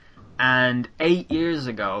non-existent. And 8 years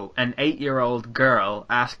ago, an 8-year-old girl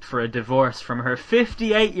asked for a divorce from her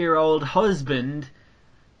 58-year-old husband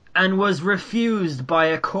and was refused by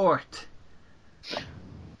a court.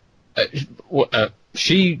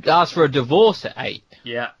 She asked for a divorce at 8.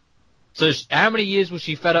 Yeah. So how many years was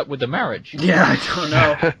she fed up with the marriage? Yeah, I don't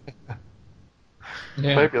know.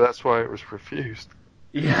 Yeah. Maybe that's why it was refused.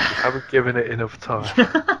 Yeah. You haven't given it enough time.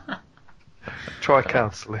 Try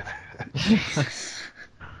counselling.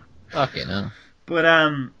 Fucking hell. But,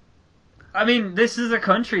 I mean, this is a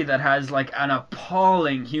country that has, like, an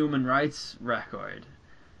appalling human rights record.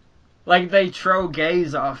 Like, they throw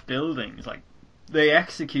gays off buildings. Like, they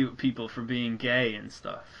execute people for being gay and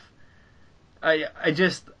stuff. I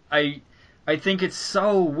think it's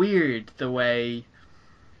so weird the way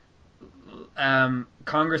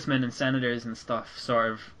congressmen and senators and stuff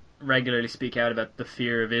sort of regularly speak out about the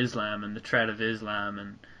fear of Islam and the threat of Islam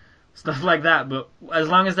and stuff like that, but as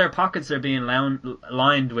long as their pockets are being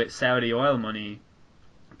lined with Saudi oil money,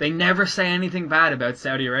 they never say anything bad about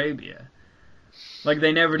Saudi Arabia. Like,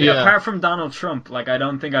 they never do. Yeah. Apart from Donald Trump, like, I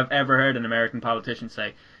don't think I've ever heard an American politician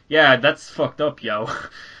say, yeah, that's fucked up, yo.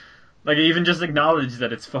 Like, even just acknowledge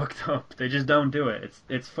that it's fucked up. They just don't do it.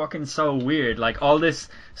 It's fucking so weird. Like, all this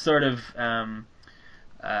sort of,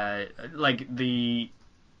 like, the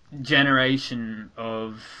generation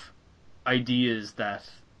of ideas that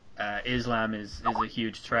Islam is a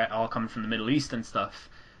huge threat, all coming from the Middle East and stuff.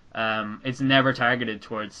 It's never targeted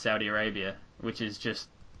towards Saudi Arabia, which is just,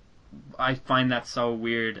 I find that so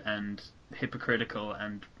weird and hypocritical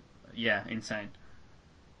and, yeah, insane.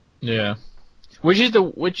 Yeah. Which is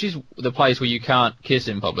the place where you can't kiss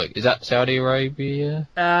in public? Is that Saudi Arabia?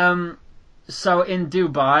 So in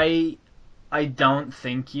Dubai, I don't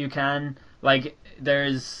think you can. Like,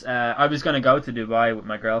 there's, I was going to go to Dubai with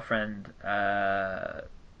my girlfriend,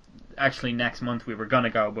 actually next month we were going to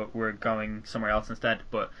go, but we're going somewhere else instead.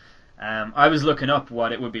 But I was looking up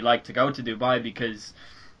what it would be like to go to Dubai because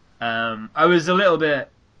I was a little bit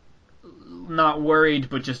not worried,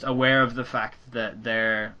 but just aware of the fact that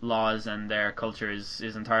their laws and their culture is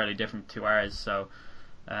entirely different to ours. So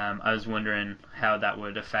I was wondering how that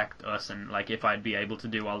would affect us, and like if I'd be able to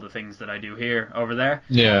do all the things that I do here over there.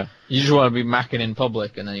 Yeah, you just want to be macking in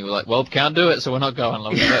public, and then you were like, "Well, can't do it, so we're not going."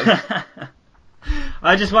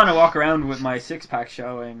 I just want to walk around with my six-pack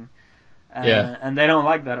showing. Yeah. And they don't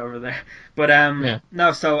like that over there. But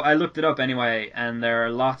no, so I looked it up anyway, and there are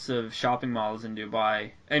lots of shopping malls in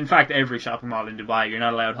Dubai. In fact, every shopping mall in Dubai, you're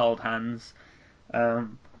not allowed to hold hands.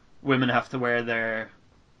 Women have to wear their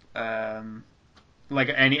like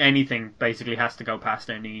anything basically has to go past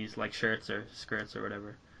their knees, like shirts or skirts or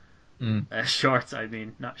whatever. Shorts, I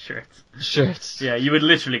mean, not shirts. Shirts. Yeah, you would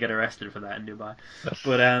literally get arrested for that in Dubai.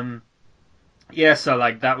 But yeah, so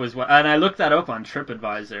like that was what, and I looked that up on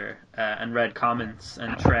TripAdvisor and read comments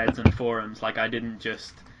and threads and forums. Like I didn't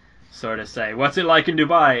just sort of say, "What's it like in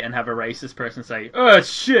Dubai?" and have a racist person say, "Oh, it's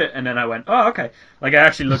shit," and then I went, "Oh, okay." Like I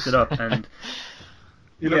actually looked it up and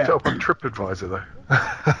you looked it up on TripAdvisor though.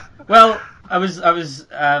 Well, I was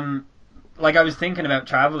thinking about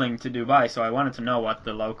traveling to Dubai, so I wanted to know what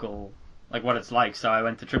the local, like what it's like. So I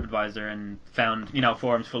went to TripAdvisor and found,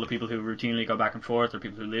 forums full of people who routinely go back and forth, or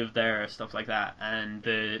people who live there, or stuff like that. And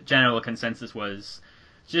the general consensus was,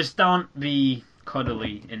 just don't be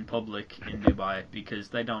cuddly in public in Dubai, because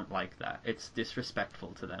they don't like that. It's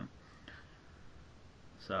disrespectful to them.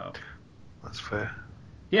 So that's fair.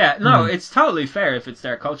 Yeah, no, it's totally fair if it's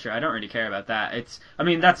their culture. I don't really care about that.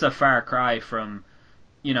 That's a far cry from,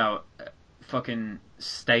 fucking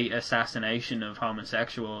state assassination of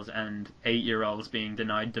homosexuals and 8-year-olds being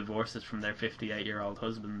denied divorces from their 58-year-old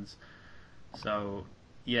husbands. So,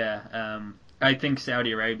 yeah, I think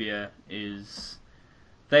Saudi Arabia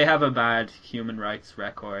they have a bad human rights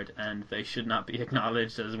record, and they should not be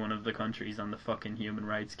acknowledged as one of the countries on the fucking Human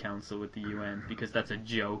Rights Council with the UN, because that's a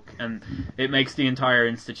joke, and it makes the entire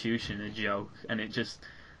institution a joke, and it just,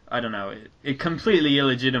 I don't know, it completely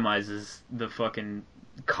illegitimizes the fucking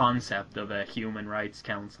concept of a Human Rights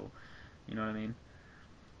Council. You know what I mean?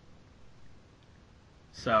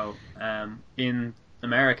 So, in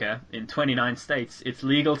America, in 29 states, it's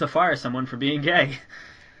legal to fire someone for being gay.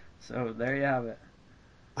 So, there you have it.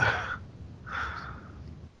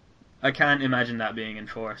 I can't imagine that being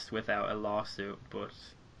enforced without a lawsuit, but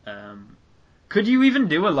could you even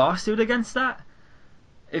do a lawsuit against that?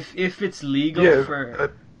 If it's legal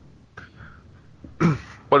for...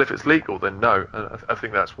 Well, if it's legal, then no. And I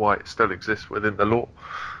think that's why it still exists within the law,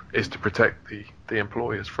 is to protect the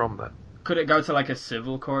employers from that. Could it go to like a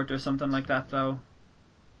civil court or something like that, though?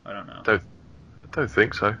 I don't know. I don't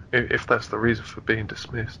think so. If that's the reason for being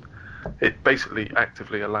dismissed. It basically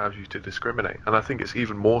actively allows you to discriminate. And I think it's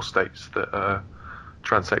even more states that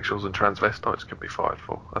transsexuals and transvestites can be fired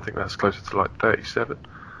for. I think that's closer to like 37.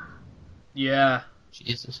 Yeah.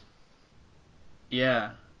 Jesus.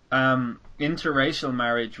 Yeah. Interracial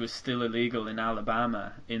marriage was still illegal in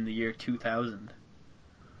Alabama in the year 2000.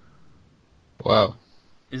 Wow.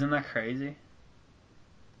 Isn't that crazy?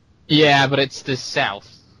 Yeah, but it's the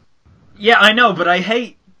South. Yeah, I know, but I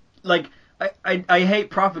hate, I hate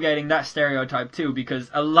propagating that stereotype too, because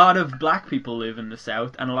a lot of black people live in the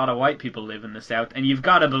South and a lot of white people live in the South, and you've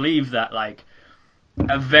got to believe that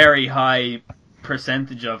a very high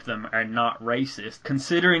percentage of them are not racist,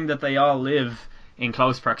 considering that they all live in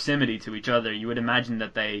close proximity to each other. You would imagine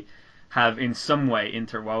that they have in some way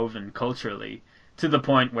interwoven culturally to the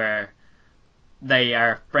point where they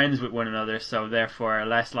are friends with one another, so therefore are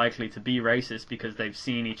less likely to be racist because they've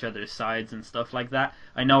seen each other's sides and stuff like that.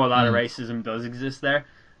 I know a lot of racism does exist there,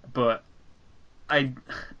 but I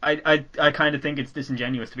kind of think it's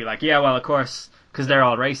disingenuous to be like, yeah, well, of course, because they're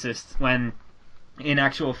all racist, when in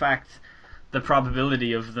actual fact the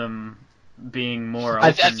probability of them being more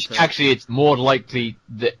open Actually, it's more likely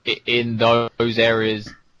that in those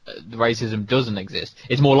areas racism doesn't exist.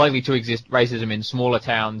 It's more likely to exist racism in smaller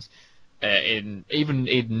towns, even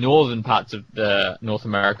in northern parts of North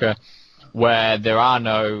America, where there are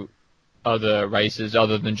no other races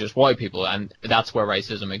other than just white people, and that's where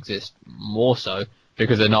racism exists more so,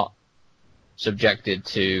 because they're not subjected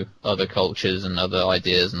to other cultures and other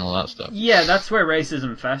ideas and all that stuff. Yeah, that's where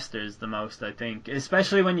racism festers the most, I think.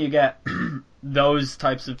 Especially when you get those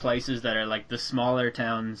types of places that are like the smaller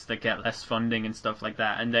towns that get less funding and stuff like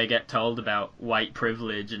that, and they get told about white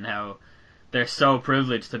privilege and how they're so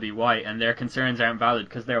privileged to be white, and their concerns aren't valid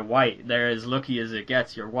because they're white. They're as lucky as it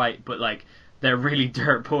gets, you're white, but like they're really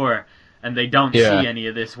dirt poor, and they don't see any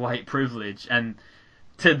of this white privilege, and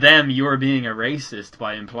to them, you're being a racist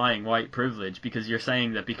by implying white privilege because you're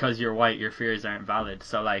saying that because you're white, your fears aren't valid.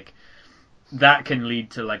 So, like, that can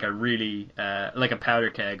lead to, like, a really, like a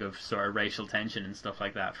powder keg of sort of racial tension and stuff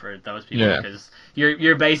like that for those people because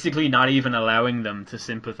you're basically not even allowing them to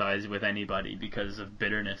sympathize with anybody because of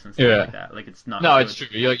bitterness and stuff like that. Like, it's not... No, it's true.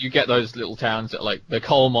 You get those little towns that, like, the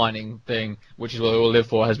coal mining thing, which is what they all live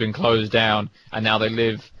for, has been closed down, and now they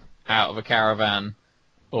live out of a caravan.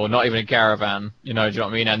 Or not even a caravan, you know, do you know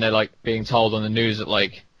what I mean? And they're, like, being told on the news that,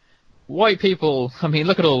 like, white people, I mean,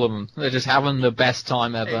 look at all of them. They're just having the best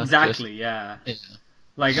time ever. Exactly, yeah.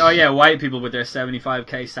 Like, oh yeah, white people with their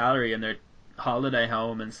 75k salary and their holiday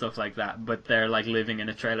home and stuff like that, but they're, like, living in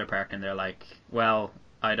a trailer park and they're like, well,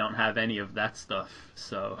 I don't have any of that stuff,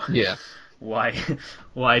 so... Yeah. Why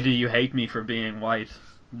do you hate me for being white,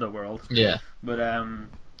 the world? Yeah. But,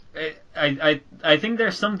 I think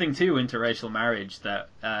there's something to interracial marriage that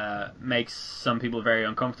makes some people very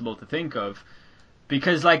uncomfortable to think of,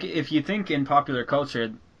 because like if you think in popular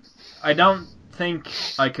culture, I don't think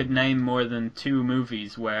I could name more than 2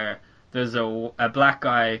 movies where there's a black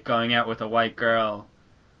guy going out with a white girl,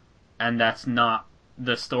 and that's not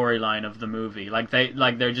the storyline of the movie.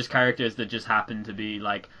 They're just characters that just happen to be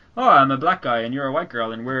like, oh, I'm a black guy and you're a white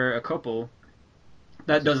girl and we're a couple.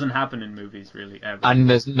 That doesn't happen in movies, really, ever. And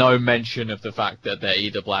there's no mention of the fact that they're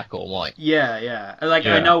either black or white. Yeah.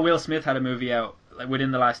 I know Will Smith had a movie out like within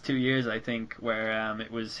the last 2 years, I think, where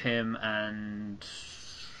it was him and...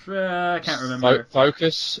 I can't remember.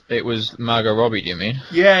 Focus? It was Margot Robbie, do you mean?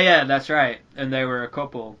 Yeah, that's right. And they were a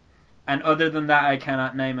couple. And other than that, I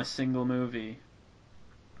cannot name a single movie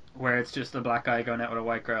where it's just a black guy going out with a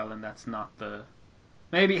white girl and that's not the...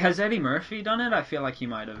 Maybe, has Eddie Murphy done it? I feel like he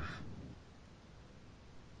might have.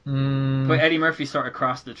 But Eddie Murphy sort of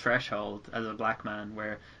crossed the threshold as a black man,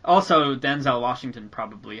 where also Denzel Washington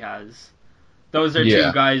probably has. Those are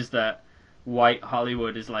 2 guys that white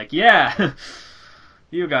Hollywood is like, yeah,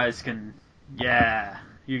 you guys can,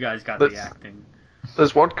 you guys got the acting.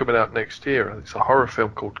 There's one coming out next year. It's a horror film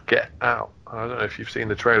called Get Out. I don't know if you've seen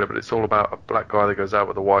the trailer, but it's all about a black guy that goes out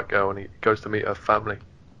with a white girl and he goes to meet her family.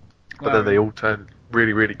 But then they all turn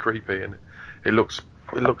really, really creepy, and it looks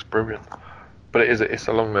brilliant. But it's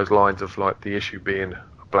along those lines of like the issue being a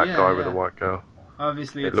black guy with a white girl.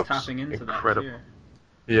 Obviously, it's tapping into incredible. that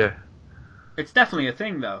fear. Yeah. It's definitely a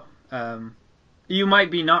thing, though. You might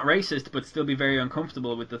be not racist, but still be very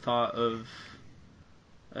uncomfortable with the thought of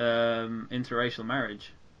interracial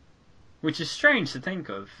marriage, which is strange to think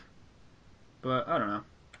of. But I don't know.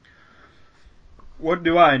 What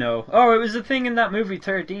do I know? Oh, it was a thing in that movie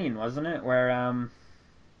 13, wasn't it? Where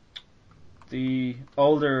the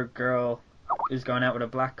older girl is going out with a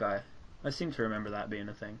black guy. I seem to remember that being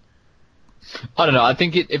a thing. I don't know. I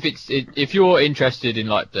think if you're interested in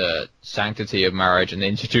like the sanctity of marriage and the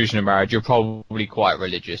institution of marriage, you're probably quite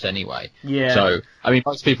religious anyway. Yeah. So I mean,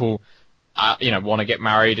 most people, want to get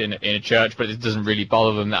married in a church, but it doesn't really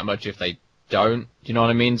bother them that much if they don't. Do you know what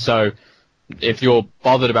I mean? So if you're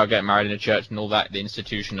bothered about getting married in a church and all that, the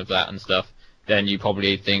institution of that and stuff, then you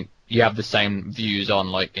probably think you have the same views on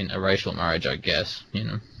like interracial marriage, I guess. You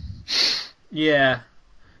know. Yeah.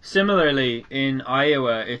 Similarly, in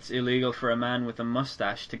Iowa, it's illegal for a man with a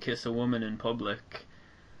mustache to kiss a woman in public.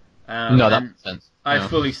 No, that makes sense. I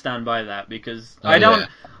fully stand by that because I don't... Yeah.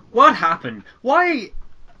 What happened? Why...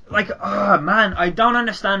 Like, man, I don't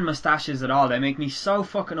understand mustaches at all. They make me so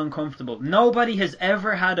fucking uncomfortable. Nobody has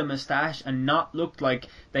ever had a mustache and not looked like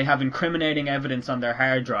they have incriminating evidence on their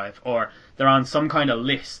hard drive or they're on some kind of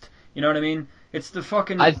list. You know what I mean? It's the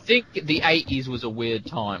fucking... I think the 80s was a weird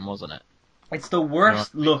time, wasn't it? It's the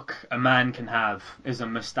worst look a man can have is a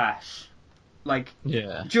mustache. Like,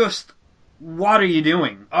 just, what are you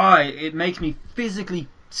doing? It makes me physically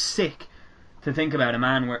sick to think about a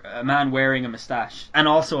man wearing a mustache, and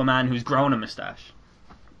also a man who's grown a mustache.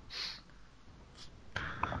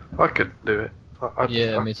 I could do it.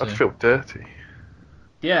 Me too. I'd feel dirty.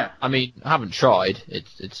 Yeah. I mean, I haven't tried.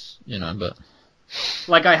 It's but...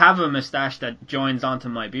 Like, I have a moustache that joins onto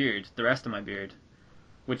my beard, the rest of my beard,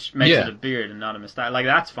 which makes Yeah. it a beard and not a moustache. Like,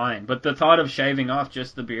 that's fine. But the thought of shaving off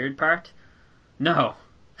just the beard part, no,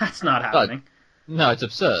 that's not happening. No, it's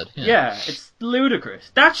absurd. Yeah, it's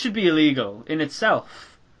ludicrous. That should be illegal in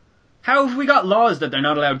itself. How have we got laws that they're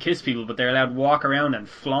not allowed to kiss people, but they're allowed to walk around and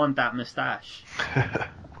flaunt that moustache?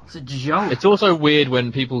 It's a joke. It's also weird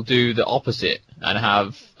when people do the opposite and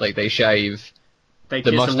have, like, they shave. They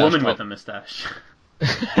the kiss a moustache woman top. with a moustache.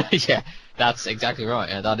 Yeah, that's exactly right.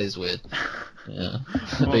 Yeah, that is weird. Yeah.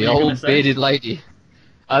 What were The you gonna old say? bearded lady.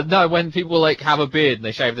 No, when people, like, have a beard and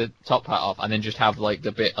they shave the top part off and then just have, like,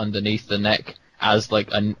 the bit underneath the neck as, like,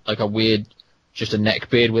 a weird, just a neck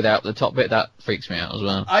beard without the top bit, that freaks me out as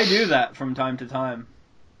well. I do that from time to time.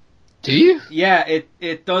 Do you? Yeah,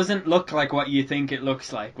 it doesn't look like what you think it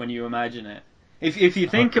looks like when you imagine it. If you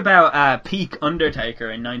think about peak Undertaker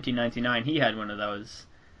in 1999, he had one of those.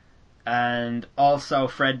 And also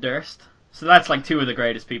Fred Durst. So that's like two of the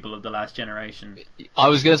greatest people of the last generation. I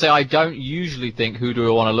was going to say, I don't usually think who do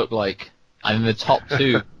I want to look like, and in the top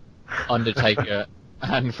two, Undertaker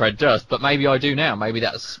and Fred Durst, but maybe I do now. Maybe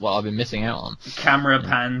that's what I've been missing out on. Camera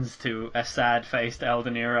pans to a sad-faced El De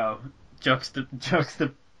Niro. Juxtaposed.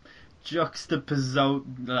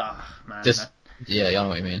 Ugh, man. Yeah, I know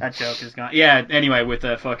what you mean. That joke is gone. Yeah, anyway, with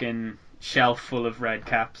a fucking shelf full of red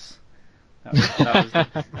caps. That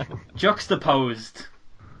was juxtaposed.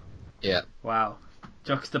 Yeah. Wow.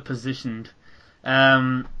 Juxtapositioned.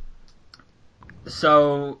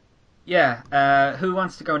 So, yeah, who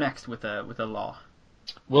wants to go next with a law?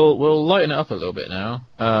 We'll lighten it up a little bit now.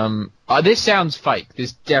 This sounds fake.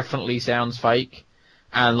 This definitely sounds fake.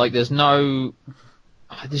 And, like, there's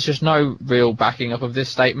just no real backing up of this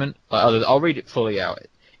statement. Like, I'll read it fully out.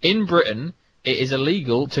 In Britain, it is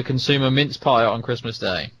illegal to consume a mince pie on Christmas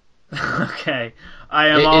Day. Okay, I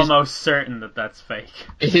am almost certain that that's fake.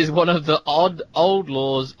 It is one of the odd old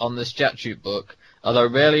laws on the statute book, although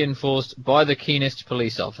rarely enforced by the keenest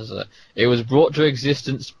police officer. It was brought to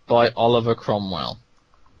existence by Oliver Cromwell.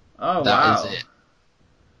 Oh, That wow. is it.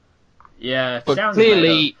 Yeah, it But sounds made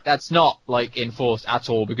clearly, that's not, like, enforced at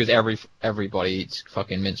all, because everybody eats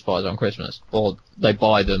fucking mince pies on Christmas. Or they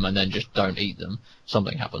buy them and then just don't eat them.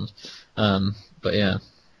 Something happens. But yeah.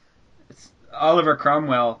 It's Oliver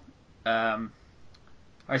Cromwell.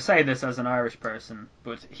 I say this as an Irish person,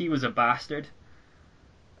 but he was a bastard.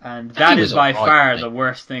 And that He is was by alright, far mate. the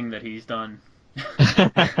worst thing that he's done.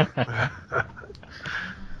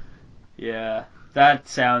 Yeah, that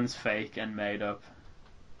sounds fake and made up.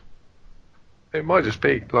 It might just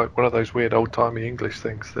be like one of those weird old-timey English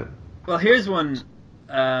things that... Well, here's one.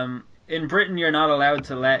 In Britain, you're not allowed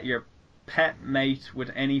to let your pet mate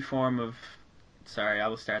with any form of... Sorry, I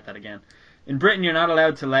will start that again. In Britain, you're not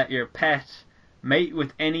allowed to let your pet mate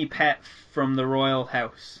with any pet from the royal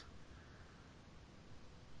house.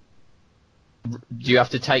 Do you have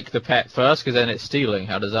to take the pet first, because then it's stealing?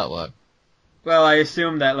 How does that work? Well, I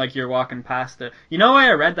assume that, like, you're walking past it. You know why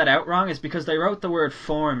I read that out wrong? Is because they wrote the word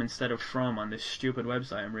form instead of from on this stupid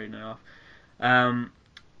website I'm reading it off.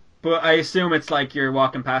 But I assume it's like you're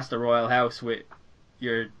walking past the royal house with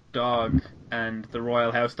your dog, and the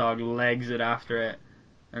royal house dog legs it after it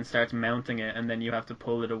and starts mounting it, and then you have to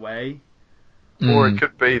pull it away. Or it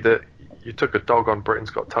could be that you took a dog on Britain's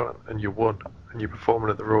Got Talent and you won, and you're performing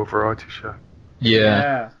at the Royal Variety Show.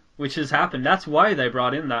 Yeah. Which has happened. That's why they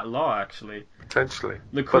brought in that law, actually. Potentially.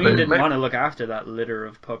 The But Queen they didn't may- want to look after that litter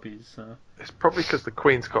of puppies, so... It's probably because the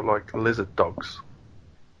Queen's got, like, lizard dogs.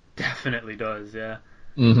 Definitely does, yeah.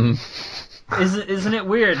 hmm Isn't it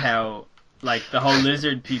weird how, like, the whole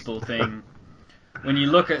lizard people thing, when you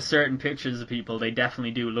look at certain pictures of people, they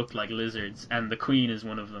definitely do look like lizards, and the Queen is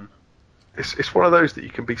one of them. It's one of those that you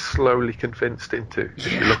can be slowly convinced into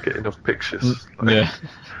if you look at enough pictures. Like, Yeah.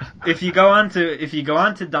 If you go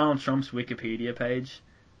onto Donald Trump's Wikipedia page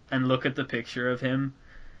and look at the picture of him,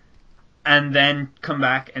 and then come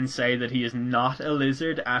back and say that he is not a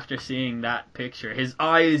lizard after seeing that picture, his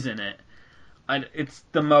eyes in it, it's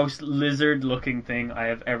the most lizard-looking thing I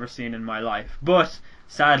have ever seen in my life. But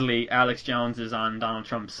sadly, Alex Jones is on Donald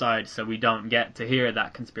Trump's side, so we don't get to hear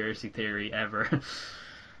that conspiracy theory ever.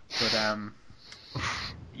 But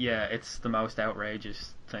yeah, it's the most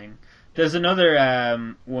outrageous thing. There's another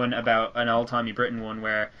one about an old-timey Britain one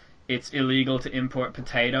where it's illegal to import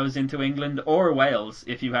potatoes into England or Wales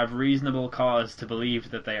if you have reasonable cause to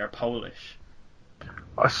believe that they are Polish.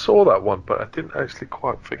 I saw that one, but I didn't actually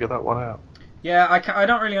quite figure that one out. Yeah, I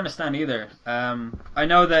don't really understand either. I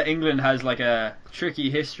know that England has like a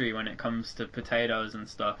tricky history when it comes to potatoes and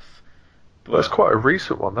stuff. But That's quite a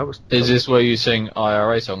recent one. That was Is this where you sing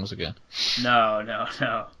IRA songs again? No.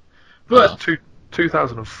 But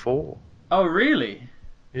 2004. Oh, really?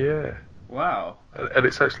 Yeah. Wow. And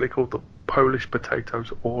it's actually called the Polish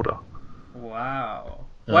Potatoes Order. Wow.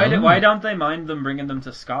 Why don't they mind them bringing them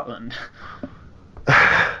to Scotland?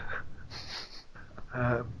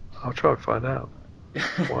 I'll try and find out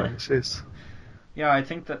why this is. Yeah, I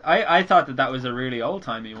think that I thought that was a really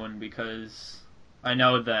old-timey one, because I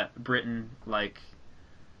know that Britain, like,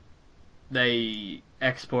 they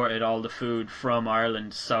exported all the food from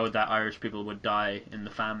Ireland so that Irish people would die in the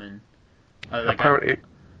famine. Apparently,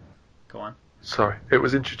 go on. Sorry, it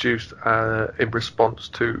was introduced in response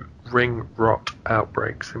to ring rot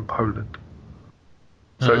outbreaks in Poland.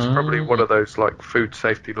 So it's probably one of those like food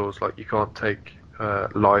safety laws, like you can't take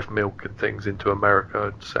live milk and things into America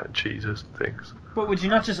and certain cheeses and things. But would you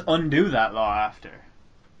not just undo that law after?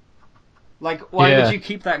 Like, why would you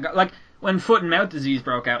keep that? Like, when foot and mouth disease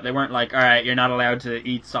broke out, they weren't like, all right, you're not allowed to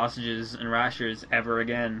eat sausages and rashers ever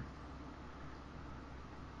again.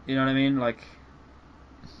 You know what I mean? Like,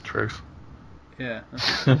 Truth. yeah.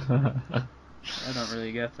 I don't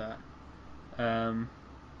really get that.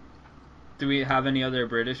 Do we have any other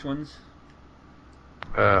British ones?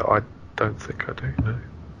 I don't think I do, no.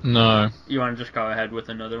 No. You want to just go ahead with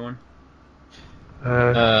another one?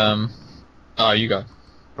 Oh, you go.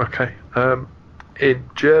 Okay. In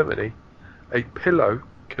Germany, a pillow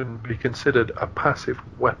can be considered a passive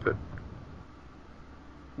weapon.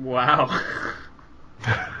 Wow.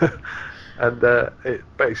 And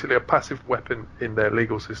basically a passive weapon in their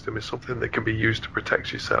legal system is something that can be used to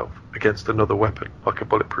protect yourself against another weapon, like a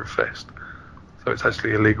bulletproof vest. So it's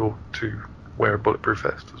actually illegal to wear a bulletproof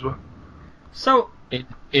vest as well. So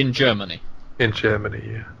in Germany. In Germany,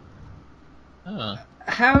 yeah. Oh.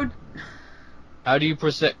 how do you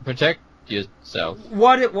protect yourself?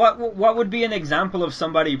 what would be an example of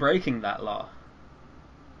somebody breaking that law?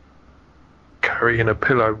 Carrying a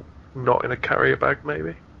pillow, not in a carrier bag,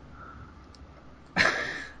 maybe.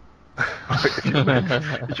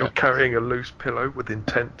 If you're carrying a loose pillow with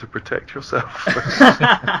intent to protect yourself.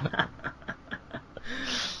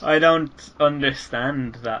 I don't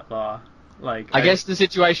understand that law. Like, I guess the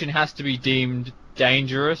situation has to be deemed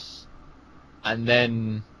dangerous, and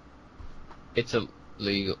then it's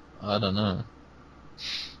illegal. I don't know.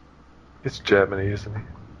 It's Germany, isn't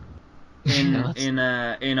it?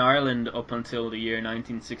 In Ireland, up until the year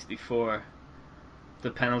 1964, the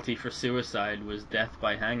penalty for suicide was death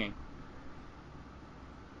by hanging.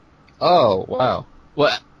 Oh, wow.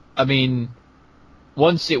 Well, I mean,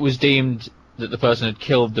 once it was deemed that the person had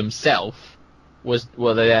killed themselves,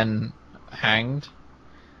 were they then hanged?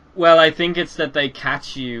 Well, I think it's that they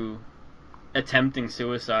catch you attempting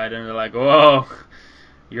suicide and they're like, "Whoa,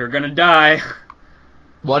 you're gonna die."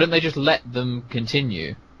 Why don't they just let them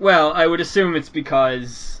continue? Well, I would assume it's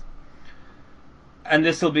because, and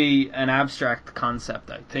this will be an abstract concept,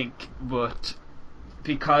 I think, but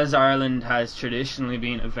because Ireland has traditionally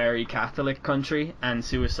been a very Catholic country, and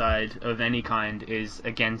suicide of any kind is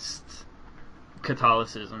against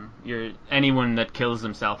Catholicism, anyone that kills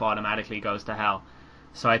themselves automatically goes to hell.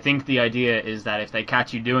 So I think the idea is that if they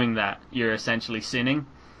catch you doing that, you're essentially sinning,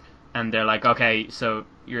 and they're like, okay, so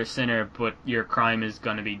you're a sinner, but your crime is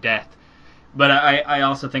going to be death. But I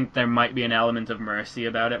also think there might be an element of mercy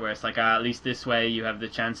about it, where it's like, at least this way you have the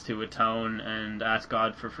chance to atone and ask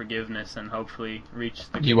God for forgiveness and hopefully reach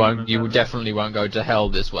the You definitely won't go to hell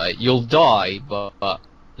this way. You'll die, but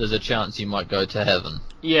there's a chance you might go to heaven.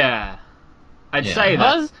 Yeah. I'd say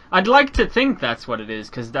that. I'd like to think that's what it is,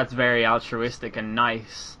 because that's very altruistic and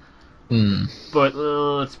nice. But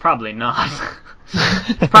it's probably not.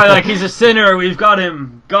 It's probably like, he's a sinner, we've got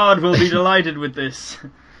him. God will be delighted with this.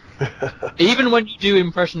 Even when you do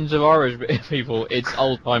impressions of Irish people, it's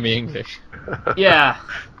old-timey English. Yeah.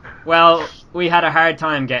 Well, we had a hard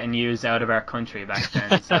time getting yous out of our country back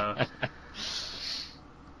then, so...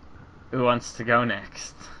 Who wants to go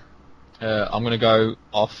next? I'm going to go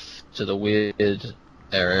off to the weird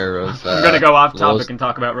area of... I'm going to go off topic laws. and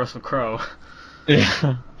talk about Russell Crowe.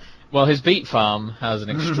 Yeah. Well, his beet farm has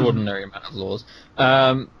an extraordinary amount of laws.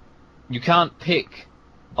 You can't pick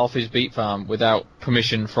off his beet farm without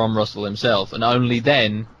permission from Russell himself, and only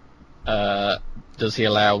then does he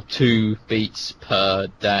allow 2 beets per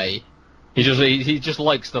day. He just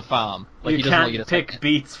likes the farm. Like, you can't pick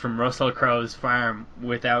beets from Russell Crowe's farm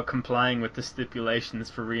without complying with the stipulations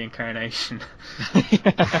for reincarnation.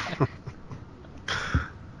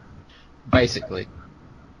 Basically.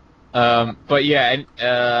 But yeah,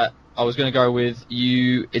 I was going to go with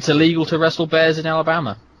you. It's illegal to wrestle bears in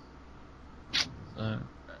Alabama.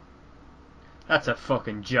 That's a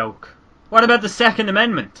fucking joke. What about the Second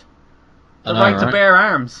Amendment? The right to bear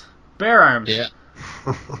arms. Bear arms. Yeah.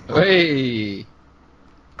 Hey.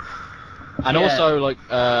 And Yeah. also, like,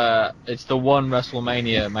 it's the one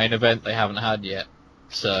WrestleMania main event they haven't had yet.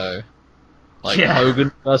 So, like, Yeah.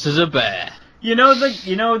 Hogan versus a bear. You know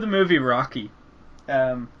the movie Rocky.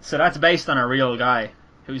 So that's based on a real guy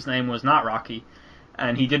whose name was not Rocky,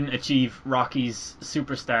 and he didn't achieve Rocky's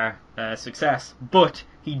superstar success, but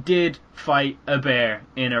he did fight a bear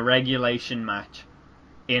in a regulation match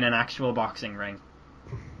in an actual boxing ring.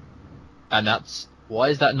 And why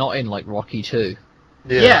is that not in, like, Rocky 2?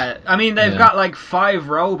 Yeah, I mean, they've Yeah. got like 5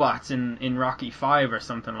 robots in Rocky 5 or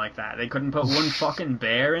something like that. They couldn't put one fucking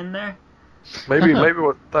bear in there. Maybe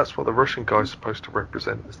that's what the Russian guy's supposed to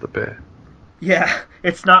represent is the bear. Yeah,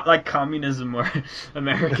 it's not like communism or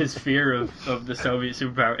America's fear of the Soviet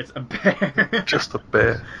superpower. It's a bear. Just a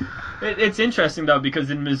bear. It's interesting though, because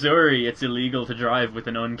in Missouri it's illegal to drive with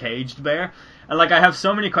an uncaged bear, and like I have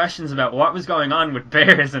so many questions about what was going on with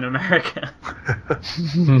bears in America.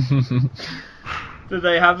 Do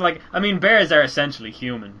they have like? I mean, bears are essentially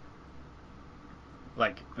human.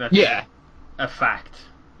 Like that's Yeah. a fact,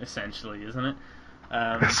 essentially, isn't it?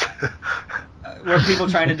 Were people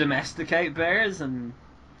trying to domesticate bears? And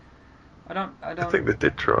I don't. I think they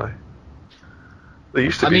did try. There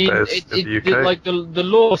used to be bears in the UK. Like, the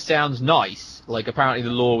law sounds nice. Like, apparently the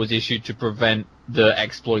law was issued to prevent the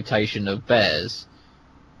exploitation of bears.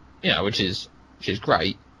 You know, which is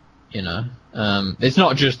great. You know, it's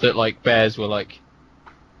not just that, like, bears were, like,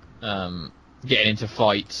 getting into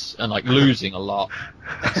fights and, like, losing a lot.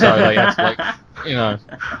 So they had to, like, you know.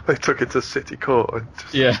 They took it to city court and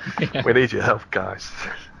just, Yeah. we need your help, guys.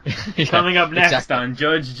 Yeah, Coming up next exactly. on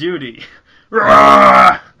Judge Judy.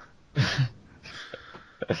 That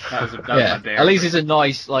was my Yeah, bear. at least it's a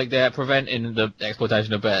nice, like, they're preventing the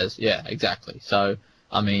exploitation of bears. Yeah, exactly. So,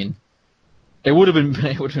 I mean, it would have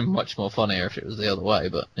been much more funnier if it was the other way,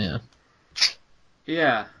 but yeah.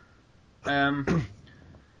 Yeah.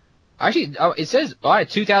 Actually, it says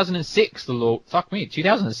 2006 the law. Fuck me,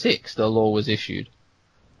 2006 the law was issued.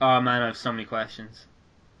 Oh man, I have so many questions.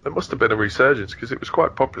 There must have been a resurgence because it was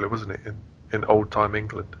quite popular, wasn't it, in old time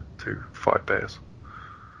England to fight bears,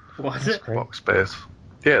 Was it? box bears.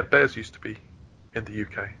 Yeah, bears used to be in the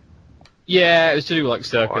UK. Yeah, it was to do with, like,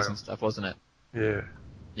 circus Wow. and stuff, wasn't it? Yeah,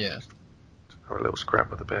 Yeah. have a little scrap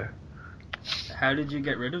with the bear. How did you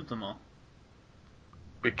get rid of them all?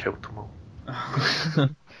 We killed them all.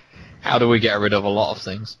 How do we get rid of a lot of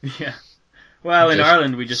things? Yeah. Well, in Just-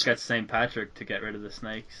 Ireland we just got St. Patrick to get rid of the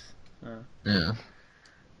snakes. Yeah.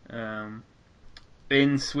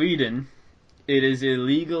 In Sweden, it is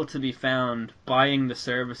illegal to be found buying the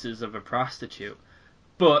services of a prostitute,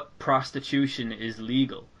 but prostitution is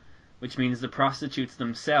legal, which means the prostitutes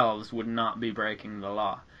themselves would not be breaking the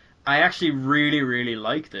law. I actually really, really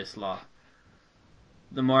like this law.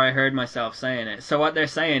 The more I heard myself saying it. So what they're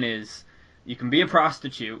saying is, you can be a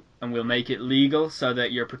prostitute, and we'll make it legal so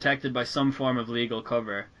that you're protected by some form of legal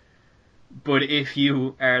cover. But if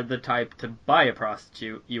you are the type to buy a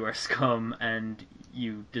prostitute, you are scum and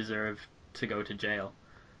you deserve to go to jail.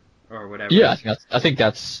 Or whatever. Yeah, I think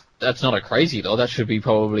that's not a crazy law. That should be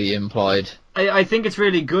probably implied. I think it's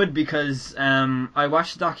really good because I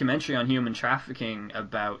watched a documentary on human trafficking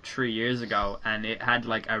about 3 years ago, and it had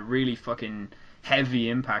like a really fucking heavy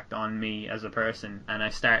impact on me as a person, and I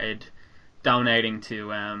started donating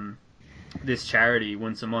to this charity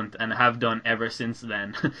once a month, and have done ever since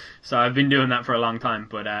then. So I've been doing that for a long time,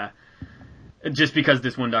 but just because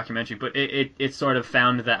this one documentary, but it sort of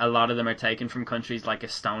found that a lot of them are taken from countries like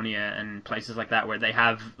Estonia and places like that where they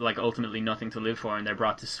have like ultimately nothing to live for, and they're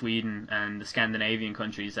brought to Sweden and the Scandinavian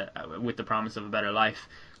countries with the promise of a better life.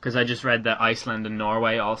 Because I just read that Iceland and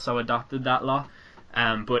Norway also adopted that law.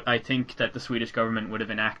 But I think that the Swedish government would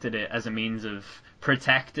have enacted it as a means of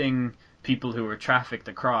protecting people who were trafficked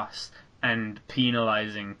across and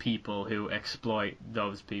penalising people who exploit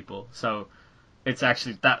those people. So it's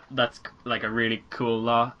actually that's like a really cool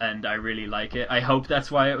law, and I really like it. I hope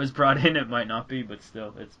that's why it was brought in. It might not be, but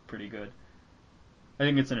still, it's pretty good. I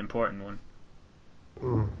think it's an important one.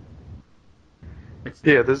 Mm.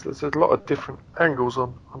 Yeah, there's a lot of different angles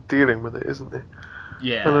on dealing with it, isn't there?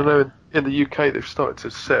 Yeah. And I know in the UK they've started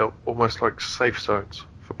to set up almost like safe zones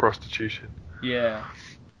for prostitution Yeah.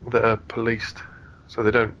 that are policed. So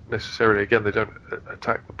they don't necessarily, again, they don't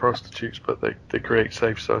attack the prostitutes, but they create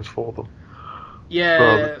safe zones for them. Yeah,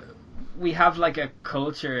 Well, we have like a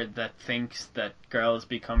culture that thinks that girls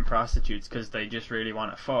become prostitutes because they just really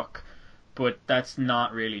want to fuck, but that's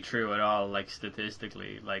not really true at all. Like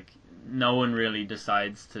statistically, like no one really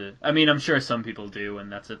decides to. I mean, I'm sure some people do,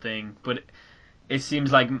 and that's a thing, but it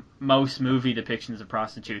seems like most movie depictions of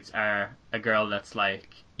prostitutes are a girl that's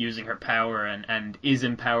like using her power and is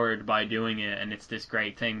empowered by doing it, and it's this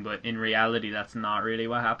great thing, but in reality that's not really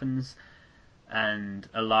what happens. And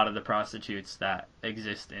a lot of the prostitutes that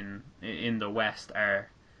exist in the West are,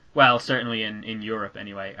 well, certainly in Europe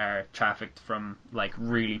anyway, are trafficked from like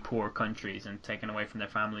really poor countries and taken away from their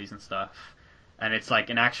families and stuff. And it's like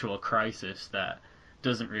an actual crisis that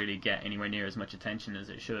doesn't really get anywhere near as much attention as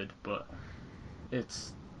it should, but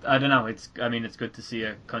it's, I don't know, it's good to see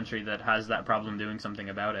a country that has that problem doing something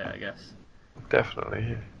about it, I guess.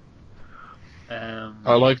 Definitely,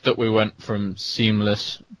 I like that we went from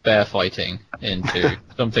seamless bear fighting into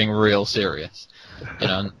something real serious,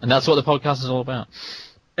 and that's what the podcast is all about.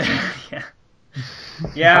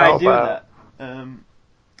 Yeah, I do about- that.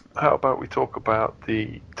 How about we talk about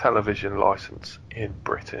the television license in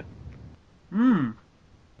Britain?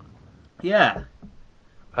 Yeah.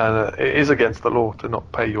 And it is against the law to not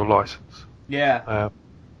pay your license. Yeah.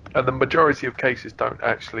 And the majority of cases don't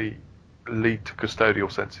actually lead to custodial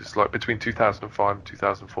sentences. Like between 2005 and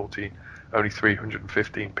 2014, only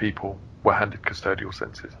 315 people were handed custodial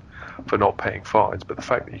sentences for not paying fines. But the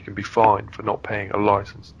fact that you can be fined for not paying a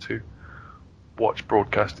license to watch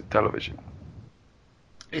broadcasted television,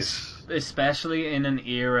 especially in an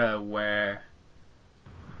era where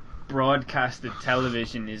broadcasted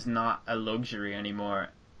television is not a luxury anymore.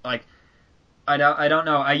 Like, I don't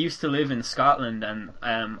know. I used to live in Scotland, and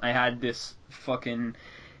I had this fucking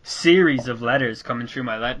series of letters coming through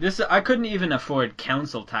my I couldn't even afford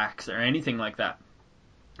council tax or anything like that,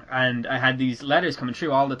 and I had these letters coming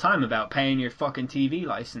through all the time about paying your fucking TV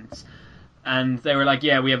license, and they were like,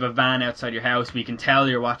 yeah, we have a van outside your house, we can tell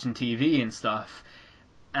you're watching TV and stuff.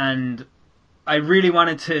 And I really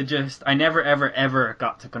wanted to I never ever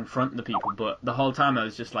got to confront the people, but the whole time I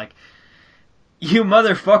was just like, you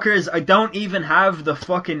motherfuckers, I don't even have the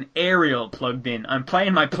fucking aerial plugged in. I'm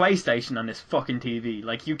playing my PlayStation on this fucking TV.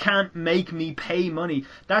 Like, you can't make me pay money.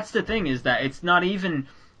 That's the thing, is that it's not even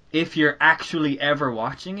if you're actually ever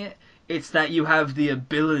watching it, it's that you have the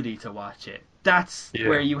ability to watch it. That's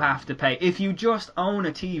where you have to pay. If you just own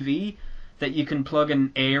a TV that you can plug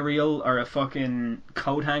an aerial or a fucking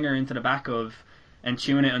coat hanger into the back of and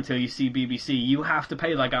tune it until you see BBC, you have to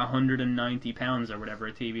pay like £190 or whatever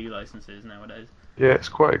a TV license is nowadays. Yeah, it's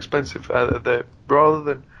quite expensive. Rather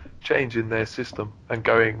than changing their system and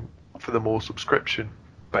going for the more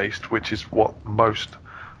subscription-based, which is what most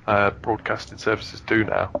broadcasting services do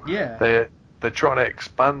now, they're trying to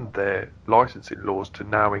expand their licensing laws to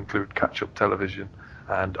now include catch-up television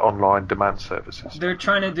and online demand services. They're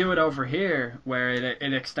trying to do it over here, where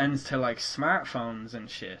it extends to like smartphones and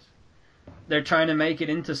shit. They're trying to make it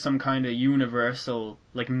into some kind of universal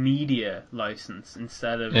like media license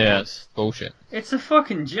instead of it's bullshit. It's a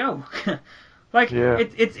fucking joke.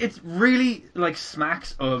 It's really like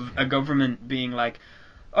smacks of a government being like,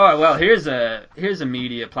 oh well, here's a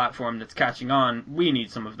media platform that's catching on. We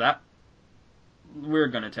need some of that. We're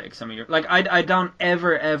gonna take some of your I don't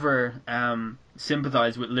ever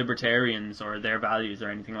sympathize with libertarians or their values or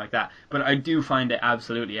anything like that, but I do find it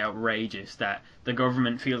absolutely outrageous that the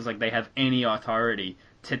government feels like they have any authority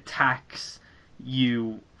to tax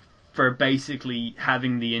you for basically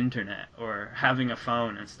having the internet or having a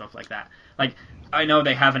phone and stuff like that. Like, I know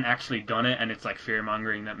they haven't actually done it, and it's like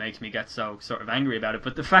fear-mongering that makes me get so sort of angry about it,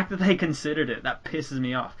 but the fact that they considered it, that pisses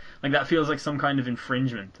me off. Like, that feels like some kind of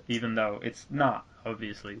infringement, even though it's not,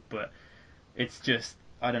 obviously, but it's just,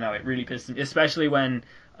 I don't know, it really pisses me, especially when,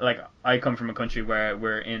 like, I come from a country where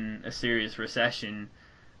we're in a serious recession,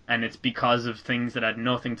 and it's because of things that had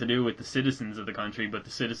nothing to do with the citizens of the country, but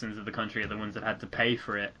the citizens of the country are the ones that had to pay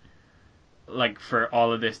for it. Like, for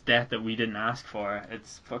all of this debt that we didn't ask for.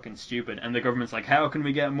 It's fucking stupid. And the government's like, how can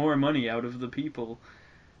we get more money out of the people?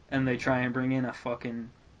 And they try and bring in a fucking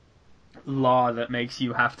law that makes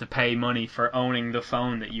you have to pay money for owning the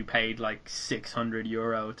phone that you paid like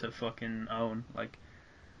 €600 to fucking own. Like,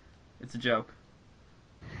 it's a joke.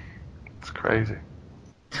 It's crazy.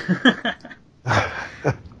 Do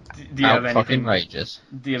you have anything? Fucking rages.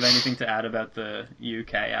 Do you have anything to add about the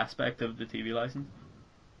UK aspect of the TV license?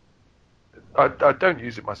 I don't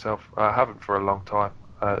use it myself. I haven't for a long time.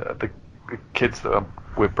 The kids that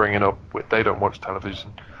we're bringing up, they don't watch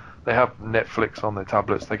television. They have Netflix on their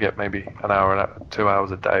tablets. They get maybe an hour and 2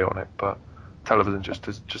 hours a day on it, but television just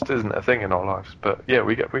isn't a thing in our lives. But yeah,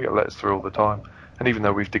 we get letters through all the time. And even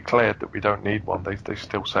though we've declared that we don't need one, they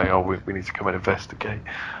still say, oh, we need to come and investigate.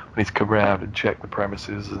 We need to come around and check the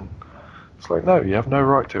premises. And it's like, no, you have no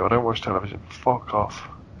right to. I don't watch television. Fuck off.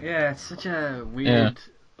 Yeah, it's such a weird,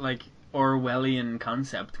 like, Orwellian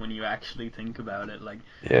concept when you actually think about it. Like,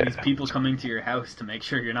 Yeah. these people coming to your house to make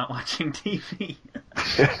sure you're not watching TV.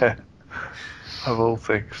 Yeah. Of all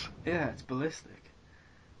things. Yeah, it's ballistic.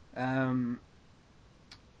 Do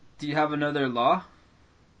you have another law?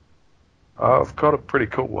 I've got a pretty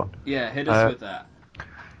cool one. Yeah, hit us with that.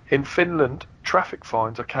 In Finland, traffic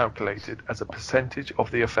fines are calculated as a percentage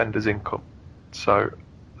of the offender's income. So,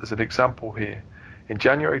 there's an example here. In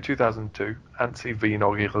January 2002, Anssi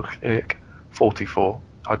Viinogirik, 44,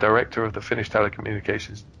 a director of the Finnish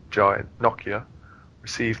telecommunications giant Nokia,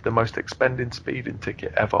 received the most expensive speeding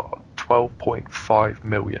ticket ever, 12.5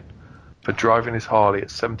 million, for driving his Harley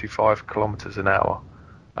at 75 kilometers an hour,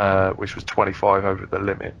 which was 25 over the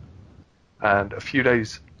limit. And a few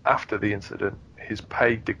days after the incident, his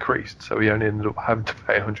pay decreased, so he only ended up having to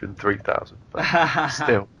pay 103,000.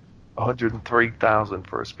 Still, 103,000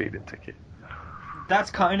 for a speeding ticket. That's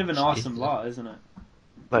kind of an awesome law, isn't it?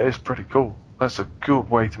 That is pretty cool. That's a good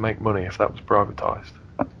way to make money if that was privatised.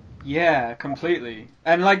 Yeah, completely.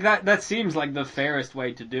 And like that seems like the fairest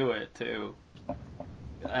way to do it too.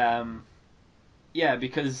 Yeah,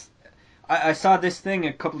 because I saw this thing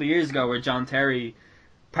a couple of years ago where John Terry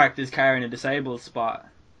parked his car in a disabled spot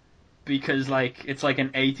because like it's like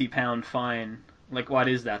an £80 fine. Like, what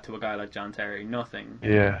is that to a guy like John Terry? Nothing.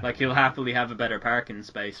 Yeah. Like, he'll happily have a better parking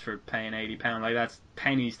space for paying £80. Like, that's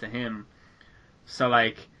pennies to him. So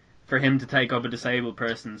like, for him to take up a disabled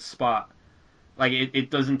person's spot, like it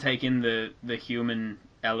doesn't take in the human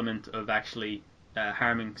element of actually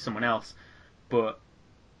harming someone else. But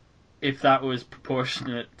if that was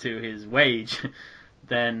proportionate to his wage,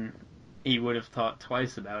 then he would have thought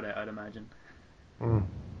twice about it, I'd imagine. Mm.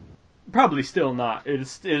 Probably still not.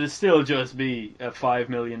 It'd still just be a £5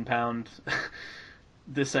 million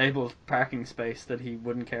disabled parking space that he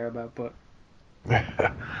wouldn't care about. But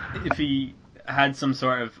if he had some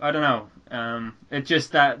sort of, I don't know, it's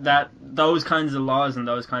just that those kinds of laws and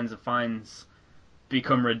those kinds of fines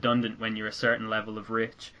become redundant when you're a certain level of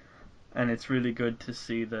rich, and it's really good to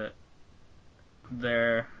see that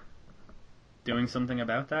they're doing something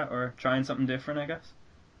about that or trying something different, I guess.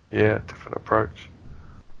 Yeah, different approach.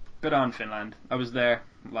 Good on Finland. I was there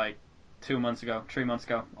like 3 months ago.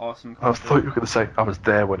 Awesome. I thought you were going to say I was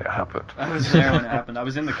there when it happened. I was there when it happened. I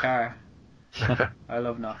was in the car. I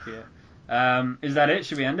love Nokia. Is that it?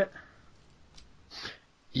 Should we end it?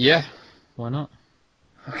 Yeah, why not?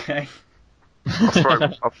 Okay.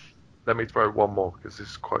 Let me throw one more because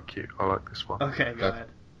this is quite cute. I like this one. Okay, go ahead.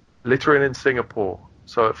 Littering in Singapore.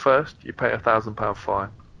 So at first you pay £1,000 fine.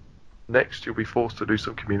 Next you'll be forced to do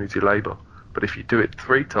some community labour. But if you do it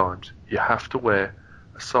 3 times, you have to wear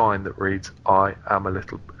a sign that reads, "I am a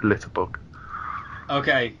little litter bug."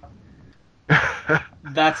 Okay.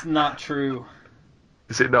 That's not true.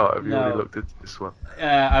 Is it not? Have you No. already looked at this one?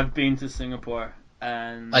 I've been to Singapore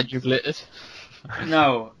and You've littered?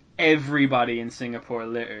 no, everybody in Singapore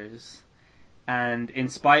litters, and in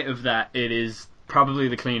spite of that, it is probably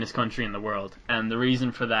the cleanest country in the world. And the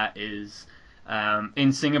reason for that is,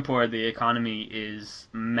 in Singapore, the economy is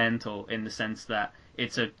mental in the sense that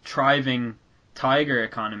it's a thriving tiger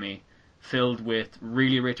economy filled with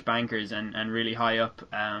really rich bankers and really high up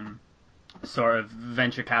sort of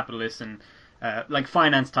venture capitalists and like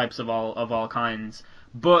finance types of all kinds.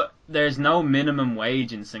 But there's no minimum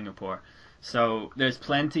wage in Singapore. So there's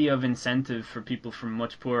plenty of incentive for people from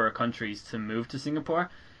much poorer countries to move to Singapore.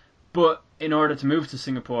 But in order to move to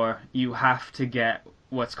Singapore, you have to get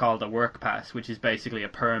what's called a work pass, which is basically a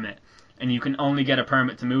permit. And you can only get a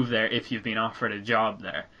permit to move there if you've been offered a job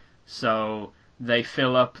there. So they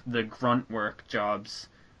fill up the grunt work jobs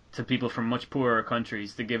to people from much poorer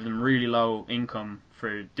countries to give them really low income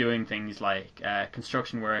for doing things like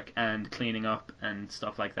construction work and cleaning up and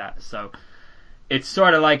stuff like that. So it's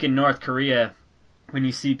sort of like in North Korea when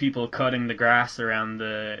you see people cutting the grass around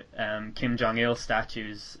the Kim Jong-il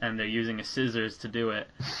statues and they're using a scissors to do it.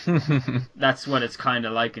 That's what it's kind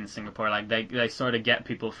of like in Singapore. Like they sort of get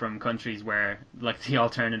people from countries where like the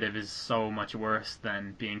alternative is so much worse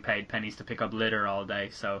than being paid pennies to pick up litter all day.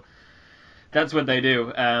 So that's what they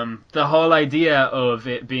do. The whole idea of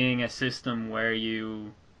it being a system where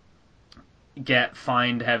you get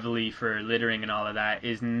fined heavily for littering and all of that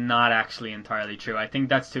is not actually entirely true. I think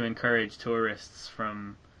that's to encourage tourists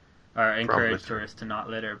tourists to not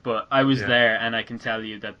litter. But I was there and I can tell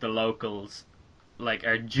you that the locals like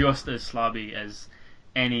are just as slobby as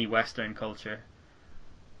any Western culture.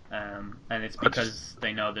 And it's because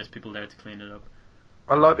they know there's people there to clean it up.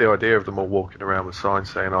 I like the idea of them all walking around with signs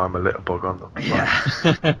saying "I'm a litter bug" on them.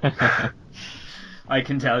 Yeah. I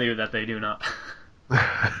can tell you that they do not.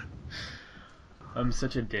 I'm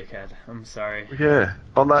such a dickhead. I'm sorry. Yeah.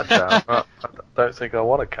 On that note, I don't think I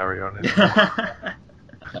want to carry on anymore.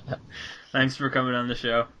 Thanks for coming on the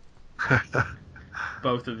show.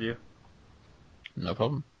 Both of you. No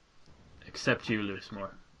problem. Except you, Lewis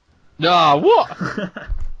Moore. Ah, what?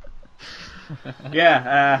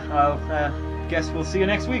 Yeah, I'll guess we'll see you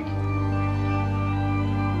next week. Is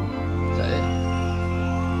that it?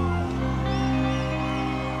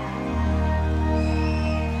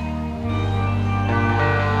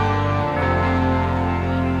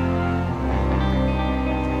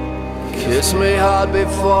 Kiss me hard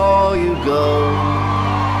before you go.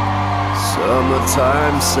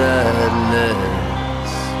 Summertime sadness.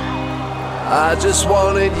 I just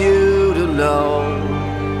wanted you to know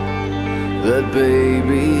that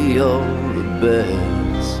baby you're the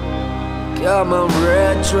best. Got my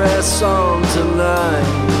red dress on tonight,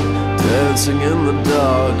 dancing in the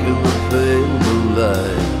dark in the pale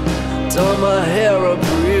moonlight. Done my hair up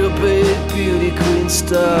real big, beauty queen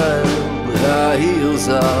style, with high heels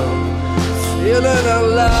up, feeling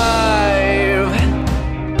alive.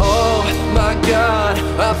 Oh my God,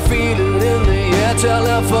 I feel it in the air,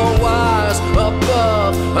 telephone wires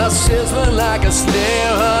above, I'm sizzling like a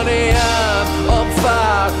snare, honey, I'm on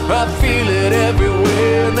fire. I feel it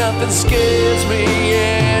everywhere, nothing scares me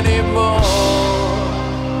anymore.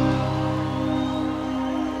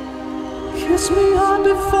 Kiss me hard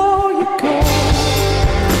before you go.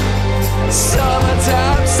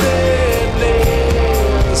 Summertime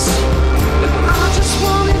sadness, and I just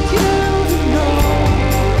wanted you to know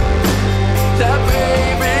that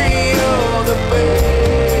baby you're the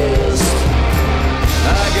best.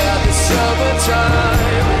 I got the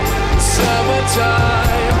summertime,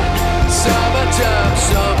 summertime, summertime,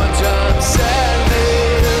 summertime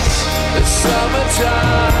sadness. It's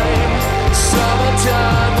summertime,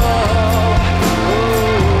 summertime, oh.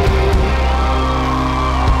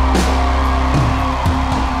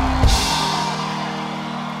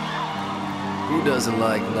 Who doesn't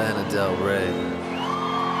like Lana Del Rey?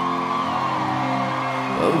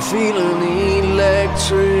 I'm feeling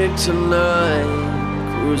electric tonight,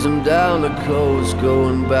 cruising down the coast,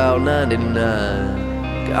 going about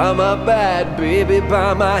 99. Got my bad baby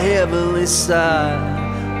by my heavenly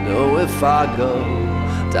side. Know if I go,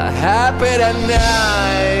 die happy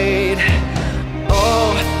tonight.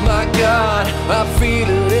 Oh my God, I feel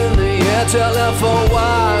it in the air, telephone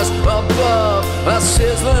wires above, I'm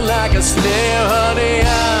sizzling like a snare, honey,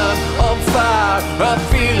 I'm on fire. I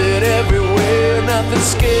feel it everywhere, nothing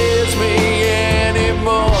scares me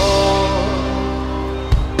anymore.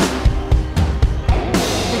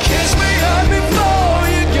 Kiss me hard before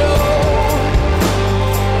you go.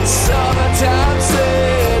 Summertime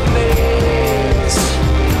sadness,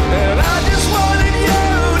 and I just wanted you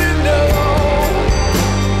to know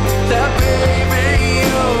that baby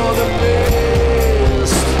you're the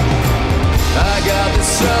best. I got the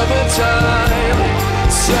summertime,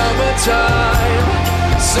 summertime,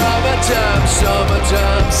 summertime,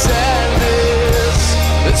 summertime sadness.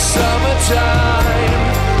 It's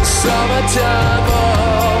summertime, summertime,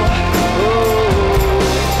 oh, oh.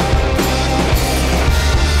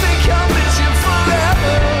 Think I'll miss you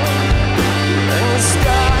forever, and the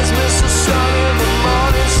stars miss the sun in the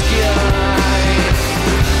morning sky.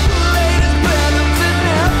 Late is better than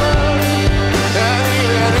ever, and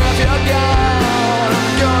even if you're gone, I'm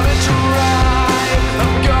gonna try,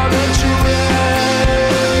 I'm gonna try.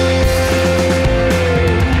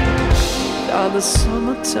 Got the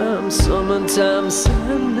summertime, summertime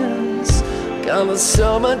sadness. Got the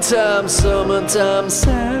summertime, summertime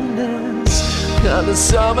sadness. Got the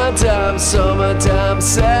summertime, summertime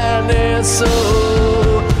sadness.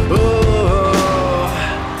 Oh, oh.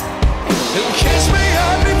 And kiss me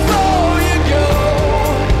hard before you go.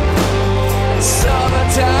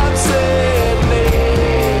 Summertime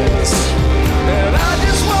sadness, and I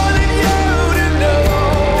just wanted you to know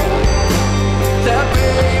that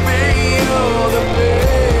baby you're the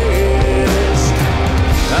best.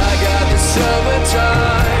 I got the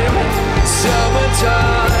summertime,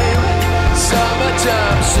 summertime,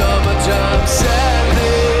 summertime, summertime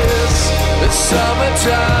sadness. It's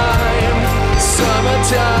summertime,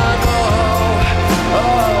 summertime.